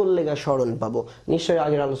 বার করলে সরণ পাবো, নিশ্চয়ই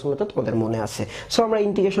আগের আলোচনাটা তোমাদের মনে আছে। সো আমরা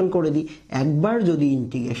ইন্টিগ্রেশন করে দিই। একবার যদি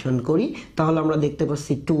ইন্টিগ্রেশন করি তাহলে আমরা দেখতে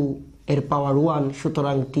পাচ্ছি 2 এর পাওয়ার 1,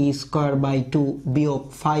 সুতরাং টি স্কোয়ার বাই 2 বিয়োগ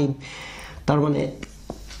 5, তার মানে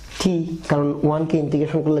টি, কারণ 1 কে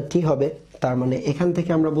ইন্টিগ্রেশন করলে টি হবে, তার মানে এখান থেকে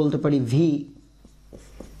আমরা বলতে পারি ভি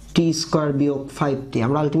টি স্কোয়ার বিয়োগ 5t।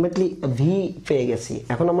 আমরা আলটিমেটলি ভি পেয়ে গেছি।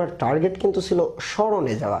 এখন আমার টার্গেট কিন্তু ছিল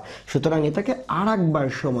সরণে যাওয়া, সুতরাং এটাকে আরেকবার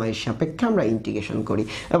সময়ের সাপেক্ষে আমরা ইন্টিগ্রেশন করি,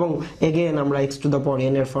 এবং এগেন আমরা x to the power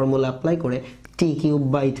n এর ফর্মুলা অ্যাপ্লাই করে টি কিউব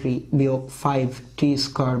বাই 3 বিয়োগ 5 টি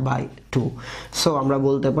স্কোয়ার বাই 2। সো আমরা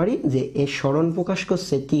বলতে পারি যে এই সরণ প্রকাশ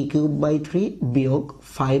করছে টি কিউব বাই 3 বিয়োগ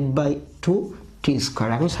 5/2 টি স্কোয়ার।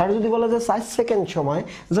 এখন স্যার যদি বলা যায় 4 সেকেন্ড সময়,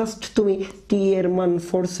 জাস্ট তুমি টি এর মান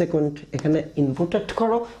 4 সেকেন্ড এখানে ইনপুট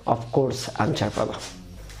করো, অফকোর্স আনসার পাবা।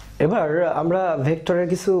 এবার আমরা ভেক্টরের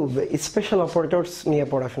কিছু স্পেশাল অপারেটরস নিয়ে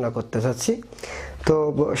পড়াশোনা করতে যাচ্ছি। তো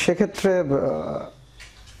সেক্ষেত্রে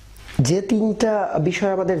যে 3টা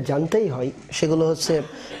বিষয় আমাদের জানতেই হয় সেগুলো হচ্ছে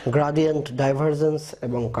গ্রাডিয়েন্ট, ডাইভারজেন্স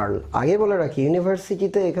এবং কার্ল। আগে বলে রাখি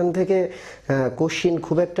ইউনিভার্সিটিতে এখান থেকে কোশ্চিন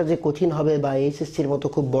খুব একটা যে কঠিন হবে বা এইচএসসির মতো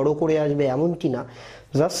খুব বড় করে আসবে এমনটি না,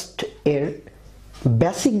 জাস্ট এর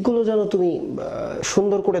বেসিকগুলো যেন তুমি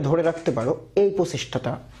সুন্দর করে ধরে রাখতে পারো, এই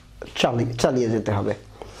প্রচেষ্টাটা চালিয়ে যেতে হবে।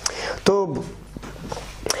 তো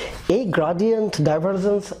এই গ্রাডিয়েন্ট,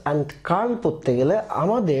 ডাইভারজেন্স অ্যান্ড কার্ল পড়তে গেলে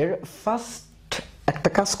আমাদের ফার্স্ট একটা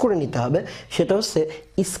কাজ করে নিতে হবে, সেটা হচ্ছে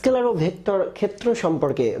স্কেলার ও ভেক্টর ক্ষেত্র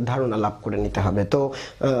সম্পর্কে ধারণা লাভ করে নিতে হবে। তো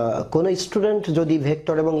কোনো স্টুডেন্ট যদি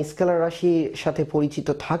ভেক্টর এবং স্কেলার রাশির সাথে পরিচিত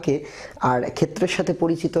থাকে আর ক্ষেত্রের সাথে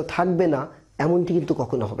পরিচিত থাকবে না, এমনটি কিন্তু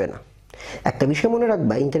কখনো হবে না। একটা বিষয় মনে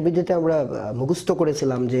রাখবা, ইন্টারভিউতে আমরা মুখস্থ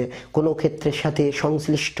করেছিলাম যে কোনো ক্ষেত্রের সাথে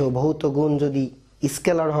সংশ্লিষ্ট ভৌত গুণ যদি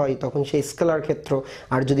স্কেলার হয় তখন সে স্কেলার ক্ষেত্র,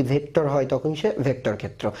 আর যদি ভেক্টর হয় তখন সে ভেক্টর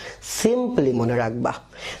ক্ষেত্র। সিম্পলি মনে রাখবা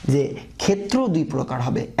যে ক্ষেত্র দুই প্রকার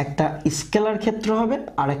হবে, একটা স্কেলার ক্ষেত্র হবে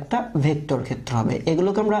আর একটা ভেক্টর ক্ষেত্র হবে।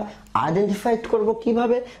 এগুলোকে আমরা আইডেন্টিফাইড করব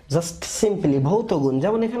কিভাবে? জাস্ট সিম্পলি ভৌত গুণ।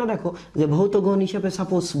 যেমন এখানে দেখো যে ভৌত গুণ হিসেবে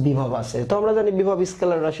সাপোজ বিভব আছে, তো আমরা জানি বিভব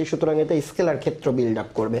স্কেলার রাশি, সুতরাং এটা স্কেলার ক্ষেত্র বিল্ড আপ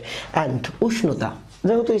করবে। অ্যান্ড উষ্ণতা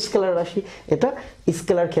যেহেতু স্কেলার রাশি, এটা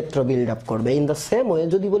স্কেলার ক্ষেত্র বিল্ড আপ করবে। ইন দ্য সেম ওয়ে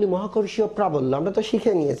যদি বলি মহাকর্ষীয় প্রাবল্য, আমরা তো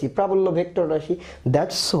শিখে নিয়েছি প্রাবল্য ভেক্টর রাশি,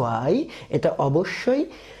 দ্যাটস ওয়াই এটা অবশ্যই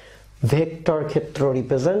ভেক্টর ক্ষেত্র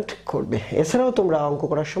রিপ্রেজেন্ট করবে। এছাড়াও তোমরা অঙ্ক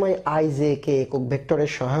করার সময় আই জে কে একক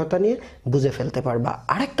ভেক্টরের সহায়তা নিয়ে বুঝে ফেলতে পারবা।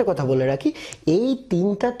 আরেকটা কথা বলে রাখি, এই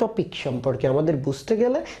তিনটা টপিক সম্পর্কে আমাদের বুঝতে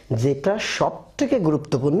গেলে যেটা সব থেকে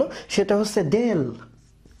গুরুত্বপূর্ণ সেটা হচ্ছে ডেল।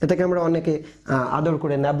 এটাকে আমরা অনেকে আদর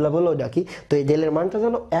করে ন্যাবলা বলেও ডাকি। তো এই ডেলের মানটা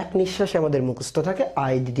যেন এক নিঃশ্বাসে আমাদের মুখস্থ থাকে,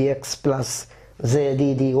 I D x plus J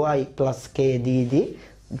D Y plus K D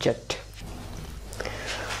Z.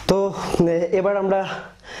 তো এবার আমরা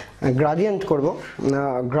গ্রাডিয়েন্ট করব।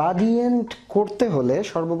 গ্রাডিয়েন্ট করতে হলে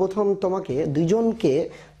সর্বপ্রথম তোমাকে দুজনকে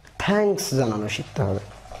থ্যাঙ্কস জানানো শিখতে হবে।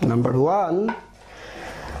 Number one,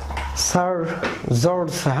 sir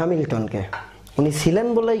George হ্যামিল্টনকে। উনি ছিলেন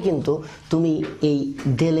বলেই কিন্তু তুমি এই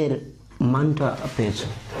ডেলের মানটা পেয়েছো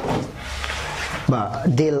বা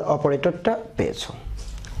ডেল অপারেটরটা পেয়েছো।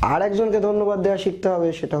 আর একজনকে ধন্যবাদ দেওয়া শিখতে হবে,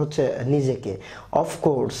 সেটা হচ্ছে নিজেকে।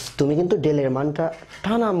 অফকোর্স তুমি কিন্তু ডেলের মানটা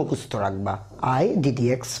টানা মুখস্থ রাখবা, I DD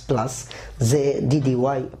x plus J DD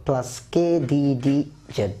Y plus K DD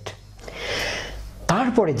Z.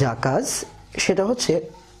 তারপরে যা কাজ সেটা হচ্ছে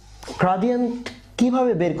গ্রাডিয়েন্ট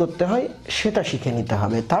কিভাবে বের করতে হয় সেটা শিখে নিতে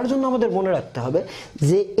হবে। তার জন্য আমাদের মনে রাখতে হবে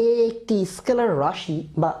যে একটি স্কেলার রাশি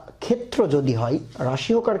বা ক্ষেত্র যদি হয়,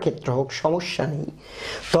 রাশি হোক আর ক্ষেত্র হোক সমস্যা নেই,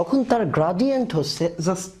 তখন তার গ্রাডিয়েন্ট হচ্ছে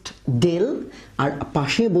জাস্ট ডেল আর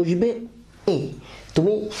পাশে বসবে এ।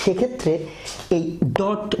 তুমি সেক্ষেত্রে এই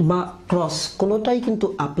ডট বা ক্রস কোনোটাই কিন্তু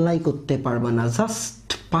অ্যাপ্লাই করতে পারবে না, জাস্ট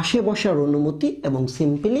পাশে বসার অনুমতি এবং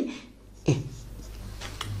সিম্পলি এ।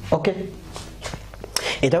 ওকে,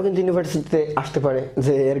 এটাও কিন্তু ইউনিভার্সিটিতে আসতে পারে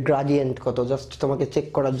যে এর গ্রাডিয়েন্ট কত, জাস্ট তোমাকে চেক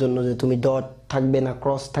করার জন্য যে তুমি ডট থাকবে না,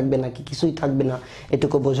 ক্রস থাকবে না, কি কিছুই থাকবে না,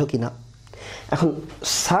 এটুকু বোঝো কিনা। এখন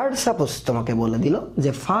স্যার সাপোজ তোমাকে বলে দিল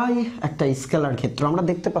যে ফাই একটা স্কেলার ক্ষেত্র, আমরা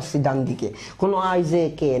দেখতে পাচ্ছি ডান দিকে কোনো আই জে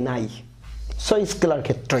কে নাই, সো স্কেলার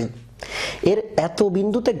ক্ষেত্রই। এর এত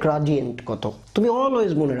বিন্দুতে গ্রাডিয়েন্ট কত? তুমি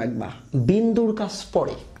অলওয়েজ মনে রাখবা বিন্দুর কাজ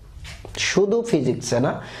পড়ে, শুধু ফিজিক্সে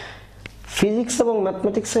না, ফিজিক্স এবং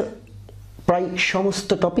ম্যাথমেটিক্সের প্রায় সমস্ত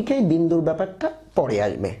টপিকেই বিন্দুর ব্যাপারটা পরে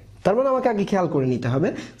আসবে। তার মানে আমাকে আগে খেয়াল করে নিতে হবে,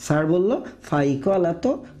 স্যার বলল ফাই ইকুয়াল এত,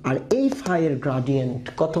 আর এই ফাই এর গ্রাডিয়েন্ট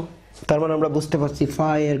কত। তার মানে আমরা বুঝতে পারছি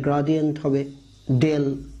ফাই এর গ্রাডিয়েন্ট হবে ডেল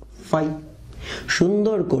ফাই।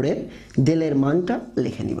 সুন্দর করে ডেলের মানটা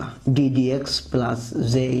লিখে নিবা, DD x plus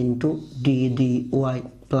J into DD Y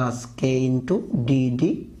plus কে ইন্টু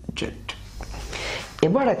ডিডি জেড।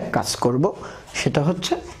 এবার এক কাজ করব, সেটা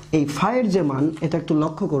হচ্ছে এই ফাইয়ের যে মান, এটা একটু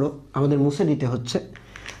লক্ষ্য করো, আমাদের মুছে দিতে হচ্ছে।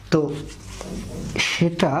 তো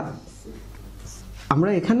সেটা আমরা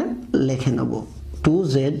এখানে লিখে নেব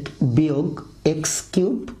 2z বিয়োগ x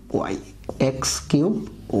cube Y, x cube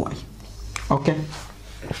Y. ওকে,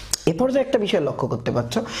 এ পর্যায়ে একটা বিষয় লক্ষ্য করতে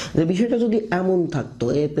পারছো যে বিষয়টা যদি এমন থাকতো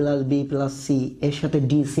এ প্লাস বি প্লাস সি এর সাথে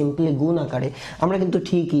ডি সিম্পলি গুণ আকারে, আমরা কিন্তু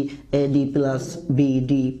ঠিকই A D plus B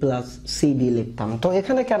D plus C D লিখতাম। তো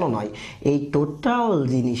এখানে কেন নয়, এই টোটাল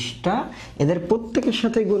জিনিসটা এদের প্রত্যেকের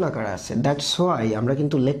সাথে গুণ আকারে আছে, দ্যাটস ওয়াই আমরা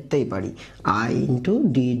কিন্তু লিখতেই পারি I into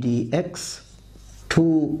D D x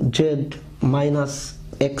 2z minus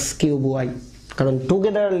x cube Y, কারণ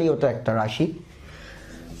টুগেদারলি ওটা একটা রাশি,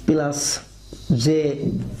 plus J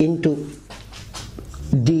into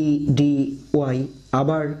D D Y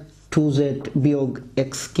আবার 2z বিয়োগ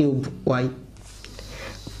এক্স কিউব ওয়াই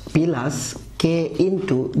প্লাস কে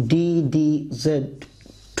into D D Z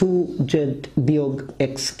 2z বিয়োগ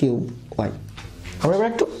এক্স কিউব ওয়াই। আমরা এবার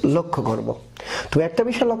একটু লক্ষ্য করব। তুমি একটা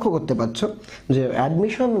বিষয় লক্ষ্য করতে পারছো যে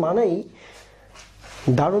অ্যাডমিশন মানেই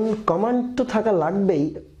দারুণ কমান্ড তো থাকা লাগবেই,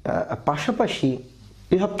 পাশাপাশি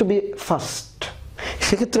you have to B fast.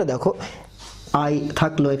 সেক্ষেত্রে দেখো আই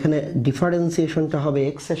থাকলো, এখানে ডিফারেন্সিয়েশনটা হবে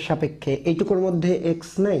এক্স এর সাপেক্ষে, এইটুকুর মধ্যে এক্স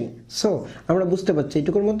নেই, সো আমরা বুঝতে পারছি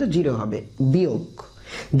এইটুকুর মধ্যে 0 হবে, বিয়োগ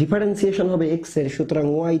ডিফারেন্সিয়েশন হবে এক্স এর, সুতরাং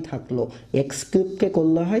ওয়াই থাকলো, এক্স কিউবকে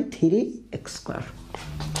করলে হয় 3x স্কয়ার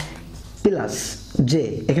প্লাস যে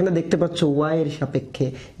এখানে দেখতে পাচ্ছ ওয়াই এর সাপেক্ষে,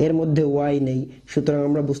 এর মধ্যে ওয়াই নেই, সুতরাং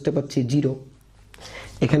আমরা বুঝতে পারছি 0,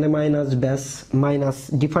 এখানে মাইনাস ব্যাস মাইনাস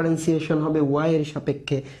ডিফারেন্সিয়েশন হবে ওয়াই এর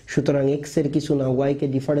সাপেক্ষে, সুতরাং এক্স এর কিছু না, ওয়াই কে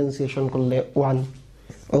ডিফারেন্সিয়েশন করলে 1,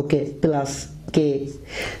 ওকে, প্লাস কে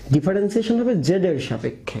ডিফারেন্সিয়েশন হবে z এর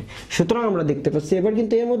সাপেক্ষে। সুতরাং আমরা দেখতে পাচ্ছি এবার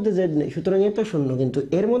কিন্তু এর মধ্যে z নেই, সুতরাং এটা শূন্য, কিন্তু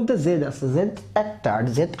এর মধ্যে z আছে, z একটা, আর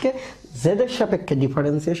z কে z এর সাপেক্ষে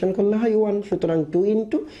ডিফারেন্সিয়েশন করলে হয় 1, সুতরাং 2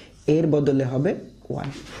 ইনটু এর বদলে হবে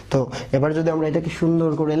 1। তো এবার যদি আমরা এটাকে সুন্দর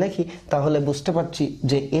করে লিখি তাহলে বুঝতে পারছি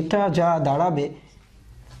যে এটা যা দাঁড়াবে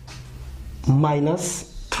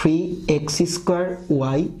 -3x square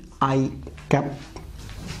y I cap,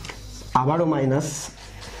 আবারও minus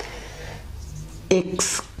x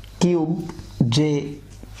cube j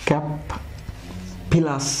cap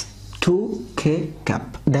plus 2k cap.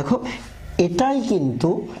 দেখো এটাই কিন্তু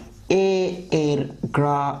a এর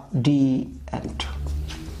গ্রেডিয়েন্ট।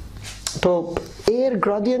 তো এর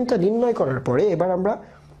গ্রেডিয়েন্টটা নির্ণয় করার পরে এবার আমরা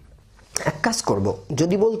এক কাজ করব,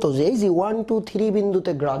 যদি বলতো যে এই যে 1 2 3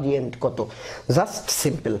 বিন্দুতে গ্রেডিয়েন্ট কত, জাস্ট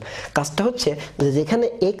সিম্পল কাজটা হচ্ছে যে যেখানে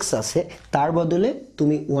x আছে তার বদলে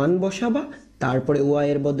তুমি 1 বসাবা, তারপরে y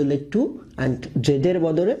এর বদলে 2 এন্ড z এর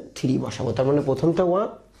বদলে 3 বসাবো। তার মানে প্রথমটা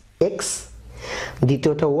x,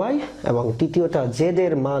 দ্বিতীয়টা y এবং তৃতীয়টা z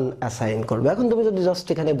এর মান অ্যাসাইন করবে। এখন তুমি যদি জাস্ট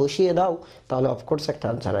এখানে বসিয়ে দাও তাহলে অফকোর্স একটা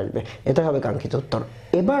আনসার আসবে, এটা হবে কাঙ্ক্ষিত উত্তর।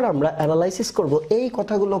 এবার আমরা অ্যানালাইসিস করব এই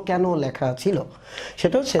কথাগুলো কেন লেখা ছিল।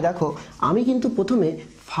 সেটা হচ্ছে দেখো আমি কিন্তু প্রথমে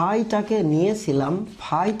ফাইটাকে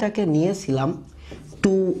নিয়েছিলাম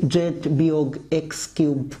 2z বিয়োগ x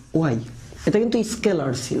কিউব y, এটা কিন্তু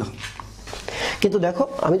স্কেলার ছিল, কিন্তু দেখো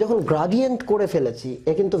আমি যখন গ্রেডিয়েন্ট করে ফেলেছি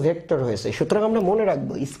এ কিন্তু ভেক্টর হয়েছে। সুতরাং আমরা মনে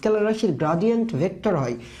রাখবো স্কেলার রাশির গ্রেডিয়েন্ট ভেক্টর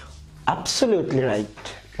হয়, অ্যাবসলিউটলি রাইট।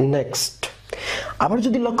 নেক্সট আবার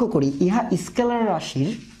যদি লক্ষ্য করি ইহা স্কেলার রাশির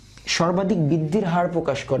সর্বাধিক বৃদ্ধির হার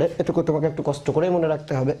প্রকাশ করে, এটুকু তোমাকে একটু কষ্ট করে মনে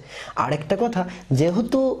রাখতে হবে। আরেকটা কথা,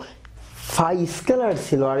 যেহেতু ফাই স্কেলার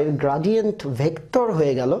ছিল আর এর গ্রেডিয়েন্ট ভেক্টর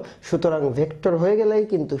হয়ে গেল, সুতরাং ভেক্টর হয়ে গেলেই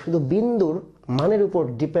কিন্তু শুধু বিন্দুর মানের উপর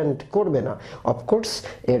ডিপেন্ড করবে না, অফকোর্স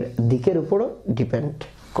এর দিকের উপরও ডিপেন্ড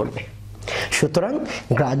করবে। সুতরাং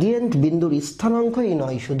গ্রেডিয়েন্ট বিন্দুর স্থানাঙ্কই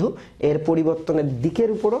নয়, শুধু এর পরিবর্তনের দিকের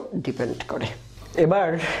উপরও ডিপেন্ড করে।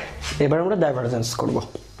 এবার আমরা ডাইভারজেন্স করব।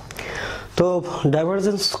 তো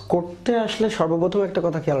ডাইভারজেন্স করতে আসলে সর্বপ্রথম একটা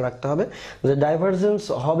কথা খেয়াল রাখতে হবে যে ডাইভারজেন্স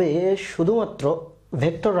হবে শুধুমাত্র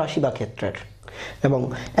ভেক্টর রাশি বা ক্ষেত্রের, এবং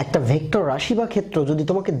একটা ভেক্টর রাশি বা ক্ষেত্র যদি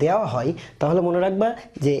তোমাকে দেওয়া হয় তাহলে মনে রাখবা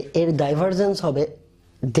যে এর ডাইভারজেন্স হবে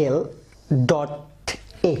ডেল ডট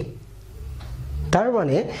এ, তার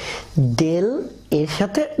মানে ডেল এর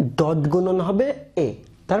সাথে ডট গুণন হবে এ।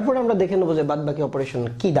 তারপর আমরা দেখে নেবো যে বাদবাকি অপারেশন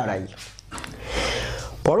কি দাঁড়ায়।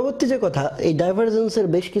 পরবর্তী যে কথা, এই ডাইভারজেন্সের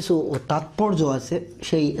বেশ কিছু তাৎপর্য আছে,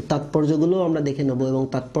 সেই তাৎপর্যগুলো আমরা দেখে নেব এবং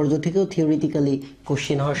তাৎপর্য থেকেও থিওরিটিক্যালি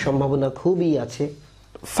কোশ্চেন হওয়ার সম্ভাবনা খুবই আছে।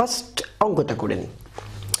 ফার্স্ট অঙ্কটা করে নিই।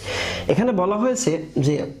 এখানে বলা হয়েছে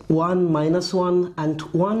যে 1 -1 and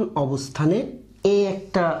 1 অবস্থানে এ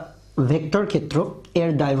একটা ভেক্টর ক্ষেত্র, এর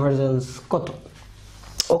ডাইভারজেন্স কত।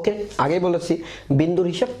 ওকে, আগে বলেছি বিন্দুর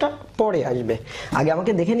হিসাবটা পরে আসবে, আগে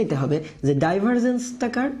আমাকে দেখে নিতে হবে যে ডাইভারজেন্সটা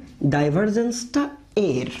কার, ডাইভারজেন্সটা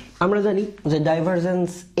এর। আমরা জানি যে ডাইভারজেন্স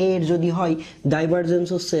এর যদি হয় ডাইভারজেন্স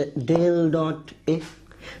হচ্ছে ডেল ডট এ,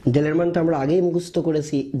 ডেলের মানটা আমরা আগেই মুখস্থ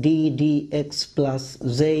করেছি, D D x plus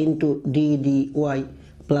J into D D Y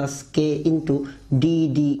plus কে ইন্টু ডি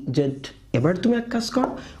ডি জেড। এবার তুমি এক কাজ করো,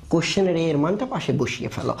 কোশ্চেনের এর মানটা পাশে বসিয়ে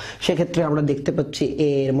ফেলো। সেক্ষেত্রে আমরা দেখতে পাচ্ছি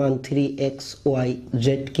এর মান 3x y z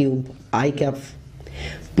cube I cap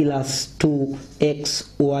plus 2x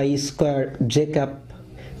y square j cap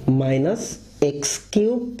minus x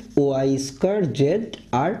cube y square z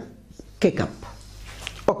R k cap.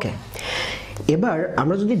 ওকে, এবার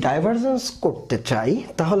আমরা যদি ডাইভারজেন্স করতে চাই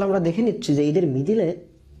তাহলে আমরা দেখে নিচ্ছি যে এদের মিডিলে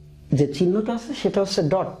যে চিহ্নটা আছে সেটা হচ্ছে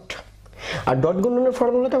ডট, আর ডট গুণনের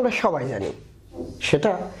ফর্মুলাটা আমরা সবাই জানি,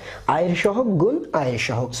 সেটা আয়ের সহগ গুণ আয়ের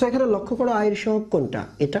সহগ। সো এখানে লক্ষ্য করো আয়ের সহগ কোনটা,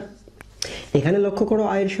 এটা। এখানে লক্ষ্য করো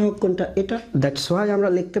আয়ের সহগ কোনটা, এটা। দ্যাটস ওয়াই আমরা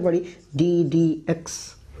লিখতে পারি D D x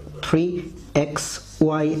 3x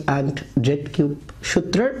y and z cube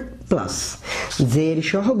সূত্রের প্লাস জে এর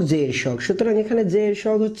সহগ সুতরাং এখানে জে এর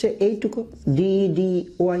সহগ হচ্ছে এইটুকু ডি ডি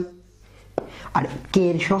ওয়াই, আর কে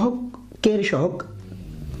এর সহগ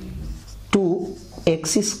 2x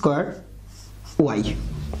স্কোয়ার ওয়াই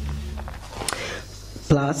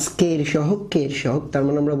প্লাস কে এর সহগ তার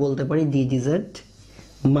মানে আমরা বলতে পারি D D Z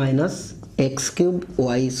minus x cube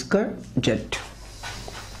Y square Z.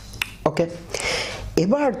 ওকে,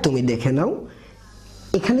 এবার তুমি দেখে নাও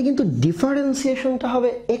এখানে কিন্তু ডিফারেন্সিয়েশনটা হবে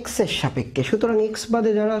এক্স এর সাপেক্ষে, সুতরাং এক্স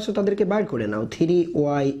বাদে যারা আছে তাদেরকে বার করে নাও,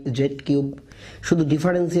 3y z কিউব, শুধু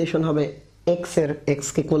ডিফারেন্সিয়েশন হবে এক্স এর, এক্স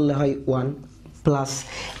কে করলে হয় 1 প্লাস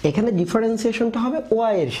এখানে ডিফারেন্সিয়েশনটা হবে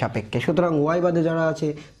y এর সাপেক্ষে, সুতরাং y বাদে যারা আছে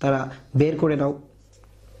তারা বের করে নাও।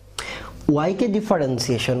 y কে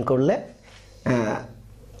ডিফারেন্সিয়েশন করলে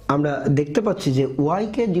আমরা দেখতে পাচ্ছি যে y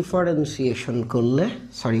কে ডিফারেন্সিয়েশন করলে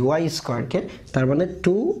সরি y স্কয়ার কে, তার মানে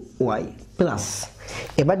 2y প্লাস,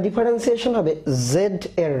 এবার ডিফারেন্সিয়েশন হবে z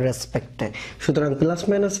এর রেসপেক্টে, সুতরাং প্লাস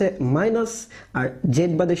মাইনাসে মাইনাস, আর z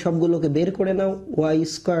বাদে সবগুলোকে বের করে নাও, y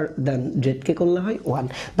স্কয়ার দেন z কে করলে হয় 1।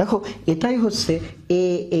 দেখো এটাই হচ্ছে a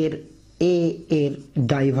এর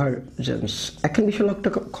ডাইভারজেন্স। এখন বিষয় লক্ষ্য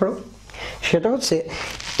করো, সেটা হচ্ছে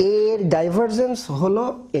a এর ডাইভারজেন্স হলো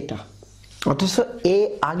এটা, অথচ এ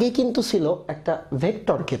আগে কিন্তু ছিল একটা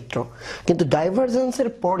ভেক্টর ক্ষেত্র, কিন্তু ডাইভারজেন্সের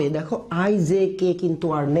পরে দেখো আই জে কে কিন্তু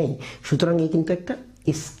আর নেই, সুতরাং এ কিন্তু একটা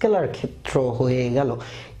স্কেলার ক্ষেত্র হয়ে গেল।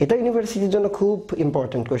 এটা ইউনিভার্সিটির জন্য খুব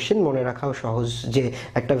ইম্পর্টেন্ট কোশ্চেন, মনে রাখাও সহজ যে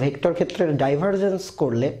একটা ভেক্টর ক্ষেত্রের ডাইভারজেন্স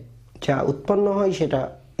করলে যা উৎপন্ন হয় সেটা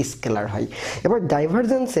স্কেলার হয়। এবার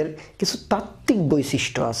ডাইভারজেন্সের কিছু তাত্ত্বিক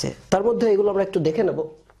বৈশিষ্ট্য আছে, তার মধ্যে এগুলো আমরা একটু দেখে নেব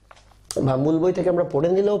বা মূল বই থেকে আমরা পড়ে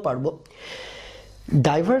নিলেও পারবো।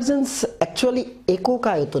 ডাইভারজেন্স অ্যাকচুয়ালি একক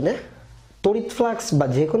আয়তনে তড়িৎ ফ্লাক্স বা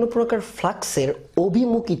যে কোনো প্রকার ফ্লাক্সের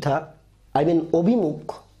অভিমুখিতা অভিমুখ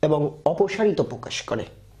এবং অপসারিত প্রকাশ করে।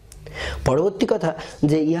 পরবর্তী কথা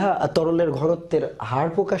যে ইহা তরলের ঘনত্বের হার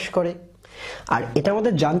প্রকাশ করে। আর এটা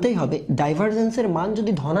আমাদের জানতেই হবে, ডাইভারজেন্সের মান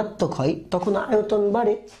যদি ধনাত্মক হয় তখন আয়তন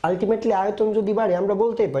বাড়ে, আলটিমেটলি আয়তন যদি বাড়ে আমরা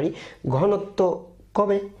বলতেই পারি ঘনত্ব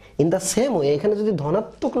কমে। ইন দ্য সেম ওয়ে এখানে যদি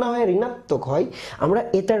ধনাত্মক না হয় ঋণাত্মক হয়, আমরা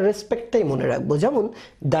এটার রেসপেক্টটাই মনে রাখবো। যেমন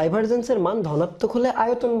ডাইভারজেন্সের মান ধনাত্মক হলে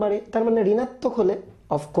আয়তন বাড়ে, তার মানে ঋণাত্মক হলে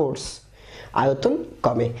অফকোর্স আয়তন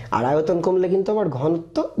কমে, আর আয়তন কমলে কিন্তু আবার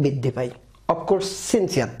ঘনত্ব বৃদ্ধি পায়। অফকোর্স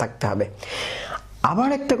সিনসিয়ার থাকতে হবে। আবার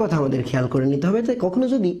একটা কথা আমাদের খেয়াল করে নিতে হবে যে কখনো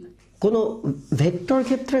যদি কোনো ভেক্টর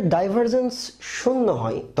ক্ষেত্রে ডাইভারজেন্স শূন্য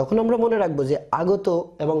হয় তখন আমরা মনে রাখবো যে আগত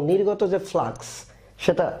এবং নির্গত যে ফ্লাক্স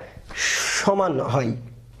সেটা সমান হয়।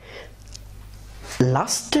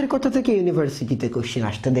 লাস্টের কথা থেকে ইউনিভার্সিটিতে কোশ্চেন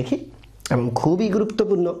আসতে দেখি, এবং খুবই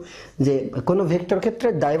গুরুত্বপূর্ণ যে কোনো ভেক্টর ক্ষেত্রে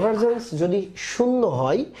ডাইভারজেন্স যদি শূন্য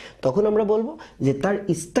হয় তখন আমরা বলবো যে তার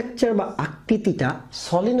স্ট্রাকচার বা আকৃতিটা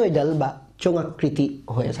সলিনয়েডাল বা চোঙাকৃতি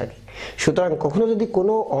হয়ে থাকে। সুতরাং কখনো যদি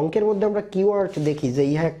কোনো অঙ্কের মধ্যে আমরা কিওয়ার্ড দেখি যে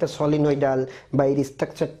ইহা একটা সলিনয়েডাল বা এর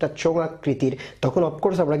স্ট্রাকচারটা চোঙাকৃতির, তখন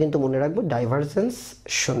অফকোর্স আমরা কিন্তু মনে রাখবো ডাইভারজেন্স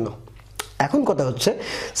শূন্য। এখন কথা হচ্ছে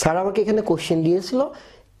স্যার আমাকে এখানে কোশ্চেন দিয়েছিল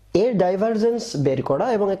এর ডাইভারজেন্স বের করা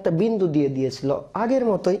এবং একটা বিন্দু দিয়ে দিয়েছিল আগের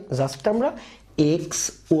মতোই, জাস্ট আমরা এক্স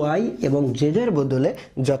ওয়াই এবং জেড এর বদলে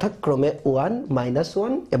যথাক্রমে 1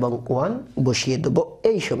 -1 এবং 1 বসিয়ে দেবো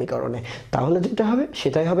এই সমীকরণে, তাহলে যেটা হবে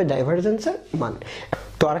সেটাই হবে ডাইভারজেন্সের মান।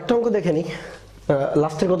 তো আরেকটা অঙ্ক দেখে নিই,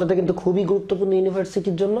 লাস্টের কথাটা কিন্তু খুবই গুরুত্বপূর্ণ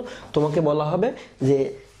ইউনিভার্সিটির জন্য। তোমাকে বলা হবে যে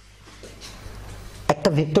একটা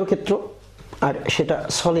ভেক্টর ক্ষেত্র আর সেটা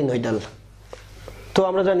সলিনয়েডাল, তো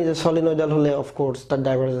আমরা জানি যে সলিনয়েডাল হলে অফকোর্স তার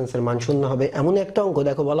ডাইভারজেন্সের মান শূন্য হবে। এমন একটা অঙ্ক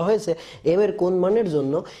দেখো বলা হয়েছে এম এর কোন মানের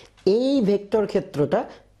জন্য এই ভেক্টর ক্ষেত্রটা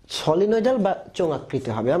সলিনয়েডাল বা চোঙাকৃতি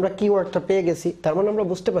হবে। আমরা কিওয়ার্ডটা পেয়ে গেছি, তার মানে আমরা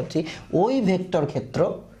বুঝতে পারছি ওই ভেক্টর ক্ষেত্র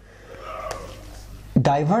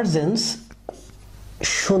ডাইভারজেন্স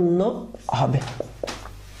শূন্য হবে।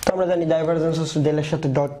 তো আমরা জানি ডাইভারজেন্স হচ্ছে ডেলের সাথে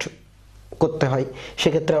ডট করতে হয়,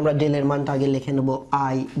 সেক্ষেত্রে আমরা ডেলের মানটা আগে লিখে নেব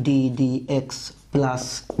I D D x plus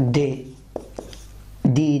day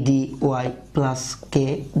D D Y plus K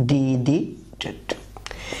D D Z.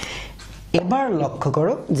 এবার লক্ষ্য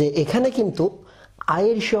করো যে এখানে কিন্তু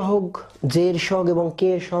আয়ের সহগ, জে এর সহগ এবং কে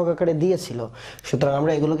এর সহগ আকারে দিয়েছিল, সুতরাং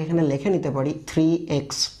আমরা এগুলোকে এখানে লিখে নিতে পারি 3x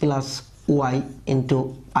plus Y into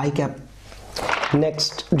I cap.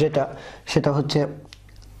 Next যেটা সেটা হচ্ছে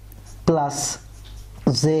plus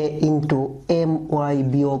J into M Y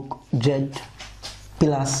বিয়োগ জেড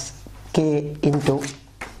প্লাস কে ইন্টু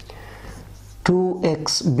 2x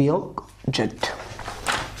বিয়োগ জেড।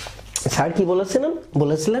 স্যার কি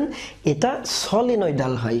বলেছিলেন এটা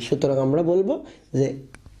সলিনয়েডাল হয়, সুতরাং আমরা বলবো যে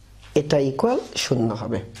এটা ইকুয়াল শূন্য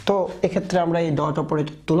হবে। তো এক্ষেত্রে আমরা এই ডট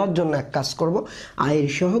অপারেটর তোলার জন্য এক কাজ করব, আয়ের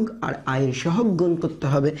সহগ আর আয়ের সহগ গুণ করতে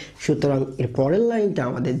হবে। সুতরাং এর পরের লাইনটা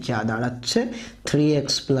আমাদের যা দাঁড়াচ্ছে 3x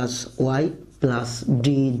plus Y plus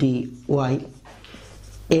D D Y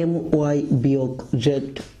M Y বিয়োগ জেড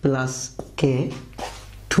প্লাস কে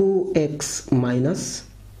 2x minus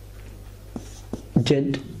z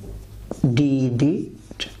d d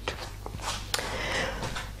z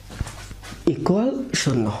equal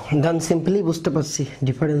শূন্য। ডান, সিম্পলি বুঝতে পারছি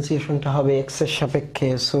ডিফারেন্সিয়েশনটা হবে x এর সাপেক্ষে,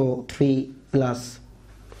 সো 3 প্লাস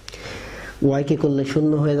y কে করলে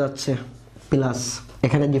শূন্য হয়ে যাচ্ছে, প্লাস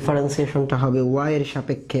এখানে ডিফারেন্সিয়েশনটা হবে y এর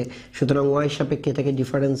সাপেক্ষে, সুতরাং y এর সাপেক্ষে এটাকে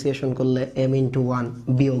ডিফারেন্সিয়েশন করলে m * 1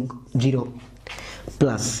 বিয়োগ 0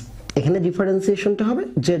 প্লাস এখানে ডিফারেন্সিয়েশনটা হবে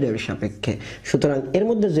z এর সাপেক্ষে, সুতরাং এর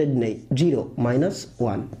মধ্যে z নেই, 0 -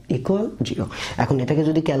 1 = 0। এখন এটাকে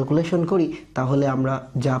যদি ক্যালকুলেশন করি তাহলে আমরা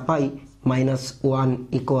যা পাই minus 1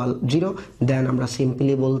 equal 0, then আমরা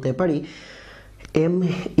সিম্পলি বলতে পারি m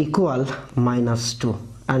equal -2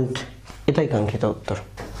 and এটাই কাঙ্ক্ষিত উত্তর।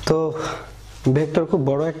 তো ভেক্টর খুব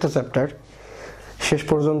বড় একটা চ্যাপ্টার, শেষ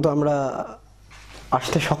পর্যন্ত আমরা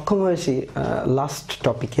আসতে সক্ষম হয়েছি লাস্ট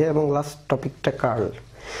টপিকে, এবং লাস্ট টপিকটা কার্ল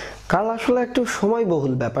আসলে একটু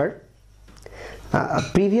সময়বহুল ব্যাপার।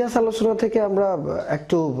 প্রিভিয়াস আলোচনা থেকে আমরা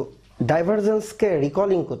একটু ডাইভারজেন্সকে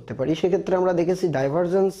রিকলিং করতে পারি। সেক্ষেত্রে আমরা দেখেছি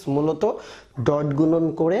ডাইভারজেন্স মূলত ডট গুণন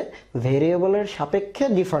করে ভেরিয়েবলের সাপেক্ষে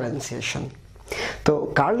ডিফারেন্সিয়েশন। তো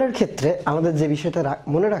কার্লের ক্ষেত্রে আমাদের যে বিষয়টা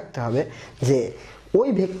মনে রাখতে হবে যে ওই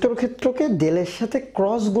ভেক্টর ক্ষেত্রকে ডেলের সাথে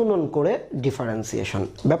ক্রস গুণন করে ডিফারেন্সিয়েশন।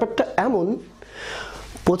 ব্যাপারটা এমন,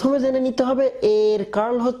 প্রথমে জেনে নিতে হবে এর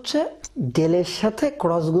কার্ল হচ্ছে ডেলের সাথে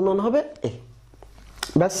ক্রস গুণন হবে এ,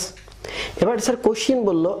 ব্যাস। এবার স্যার কোশ্চিন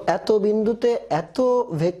বলল এত বিন্দুতে এত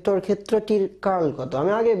ভেক্টর ক্ষেত্রটির কার্ল কত।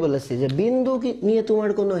 আমি আগেই বলেছি যে বিন্দু নিয়ে তোমার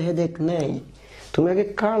কোনো হেডেক নেই, তুমি আগে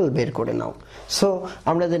কার্ল বের করে নাও। সো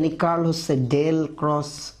আমরা জানি কার্ল হচ্ছে ডেল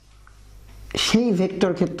ক্রস সেই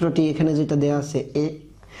ভেক্টর ক্ষেত্রটি এখানে যেটা দেয়া আছে এ।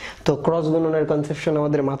 তো ক্রস গুণনের কনসেপশন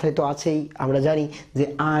আমাদের মাথায় তো আছেই, আমরা জানি যে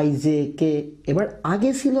আই জে কে, এবার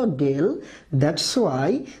আগে ছিল ডেল, দ্যাটস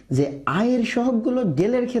ওয়াই যে আই এর সহগগুলো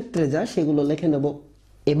ডেলের ক্ষেত্রে যা সেগুলো লিখে নেব।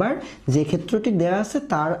 এবার যে ক্ষেত্রটি দেয়া আছে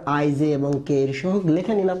তার আই জে এবং কে এর সহগ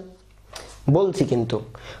লিখে নিলাম। বলছি কিন্তু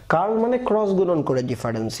কার্ল মানে ক্রস গুণন করে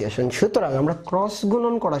ডিফারেন্সিয়েশন। সুতরাং আমরা ক্রস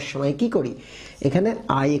গুণন করার সময় কি করি, এখানে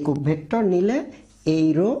আই একক ভেক্টর নিলে এই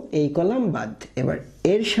রো এই কলাম বাদ, এবার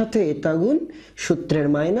এর সাথে এটা গুণ সূত্রের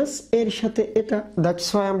মাইনাস এর সাথে এটা, দ্যাটস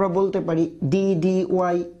ওয়াই আমরা বলতে পারি ডি ডি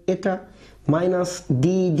ওয়াই এটা মাইনাস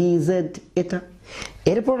ডি ডি জেড এটা।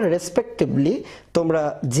 এরপর রেসপেক্টিভলি তোমরা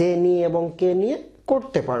জে নিয়ে এবং কে নিয়ে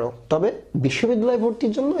করতে পারো, তবে বিশ্ববিদ্যালয়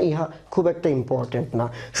ভর্তির জন্য ইহা খুব একটা ইম্পর্টেন্ট না।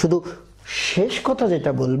 শুধু শেষ কথা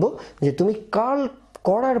যেটা বলবো যে তুমি কার্ল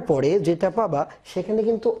করার পরে যেটা পাবা সেখানে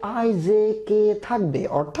কিন্তু আই জে কে থাকবে,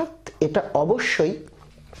 অর্থাৎ এটা অবশ্যই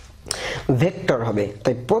ভেক্টর হবে।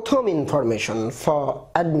 তাই প্রথম ইনফরমেশন ফর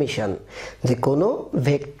অ্যাডমিশন যে কোনো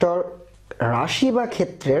ভেক্টর রাশি বা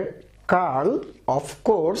ক্ষেত্রের কার্ল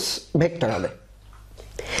অফকোর্স ভেক্টর হবে।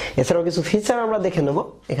 এছাড়াও কিছু ফিচার আমরা দেখে নেব।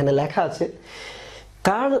 এখানে লেখা আছে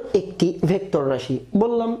কার্ল একটি ভেক্টর রাশি,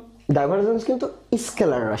 বললাম ডাইভারজেন্স কিন্তু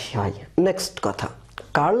স্কেলার রাশি হয়। নেক্সট কথা,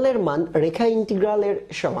 কার্লের মান রেখা ইন্টিগ্রালের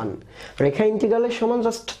সমান। রেখা ইন্টিগ্রালের সমান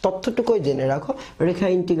জাস্ট তথ্যটুকুই জেনে রাখো, রেখা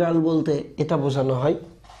ইন্টিগ্রাল বলতে এটা বোঝানো হয়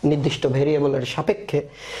নির্দিষ্ট ভেরিয়েবলের সাপেক্ষে।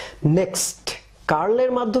 নেক্সট,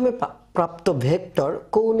 কার্লের মাধ্যমে প্রাপ্ত ভেক্টর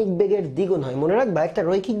কৌণিক বেগের দ্বিগুণ হয়। মনে রাখবা একটা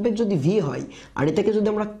রৈখিক বেগ যদি ভি হয় আর এটাকে যদি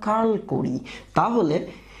আমরা কার্ল করি তাহলে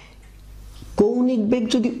কৌণিক বেগ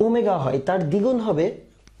যদি ওমেগা হয় তার দ্বিগুণ হবে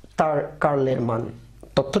তার কার্লের মান।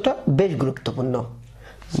 তথ্যটা বেশ গুরুত্বপূর্ণ।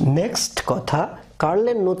 নেক্সট কথা,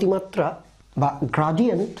 কার্লের নতিমাত্রা বা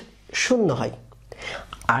গ্রাডিয়েন্ট শূন্য হয়।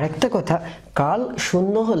 আরেকটা কথা, কার্ল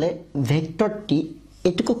শূন্য হলে ভেক্টরটি,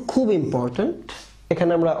 এটুকু খুব ইম্পর্ট্যান্ট,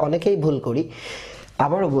 এখানে আমরা অনেকেই ভুল করি,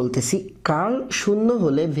 আবারও বলতেছি, কার্ল শূন্য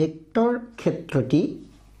হলে ভেক্টর ক্ষেত্রটি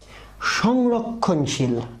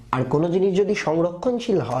সংরক্ষণশীল। আর কোনো জিনিস যদি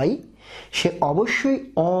সংরক্ষণশীল হয় সে অবশ্যই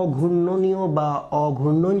অঘূর্ণনীয় বা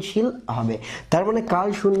অঘূর্ণনশীল হবে। তার মানে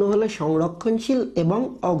কার্ল শূন্য হলে সংরক্ষণশীল এবং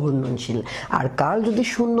অঘূর্ণনশীল। আর কার্ল যদি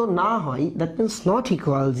শূন্য না হয়, দ্যাট মিনস নট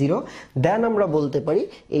ইকুয়াল 0, দেন আমরা বলতে পারি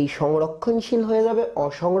এই সংরক্ষণশীল হয়ে যাবে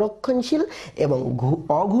অসংরক্ষণশীল এবং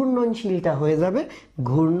অঘূর্ণনশীলটা হয়ে যাবে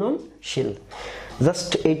ঘূর্ণনশীল। জাস্ট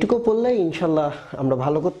এইটুকু পড়লে ইনশাল্লাহ আমরা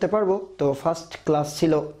ভালো করতে পারবো। তো ফার্স্ট ক্লাস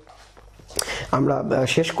ছিল, আমরা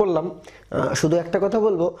শেষ করলাম। শুধু একটা কথা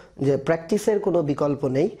বলবো যে প্র্যাকটিসের কোনো বিকল্প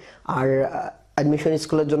নেই। আর অ্যাডমিশন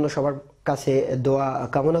স্কুলের জন্য সবার কাছে দোয়া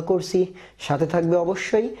কামনা করছি, সাথে থাকবে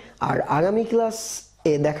অবশ্যই। আর আগামী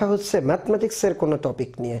ক্লাসে দেখা হচ্ছে ম্যাথমেটিক্সের কোনো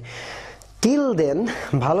টপিক নিয়ে। টিল দেন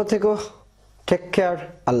ভালো থেকো, টেক কেয়ার,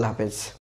 আল্লাহ হাফেজ।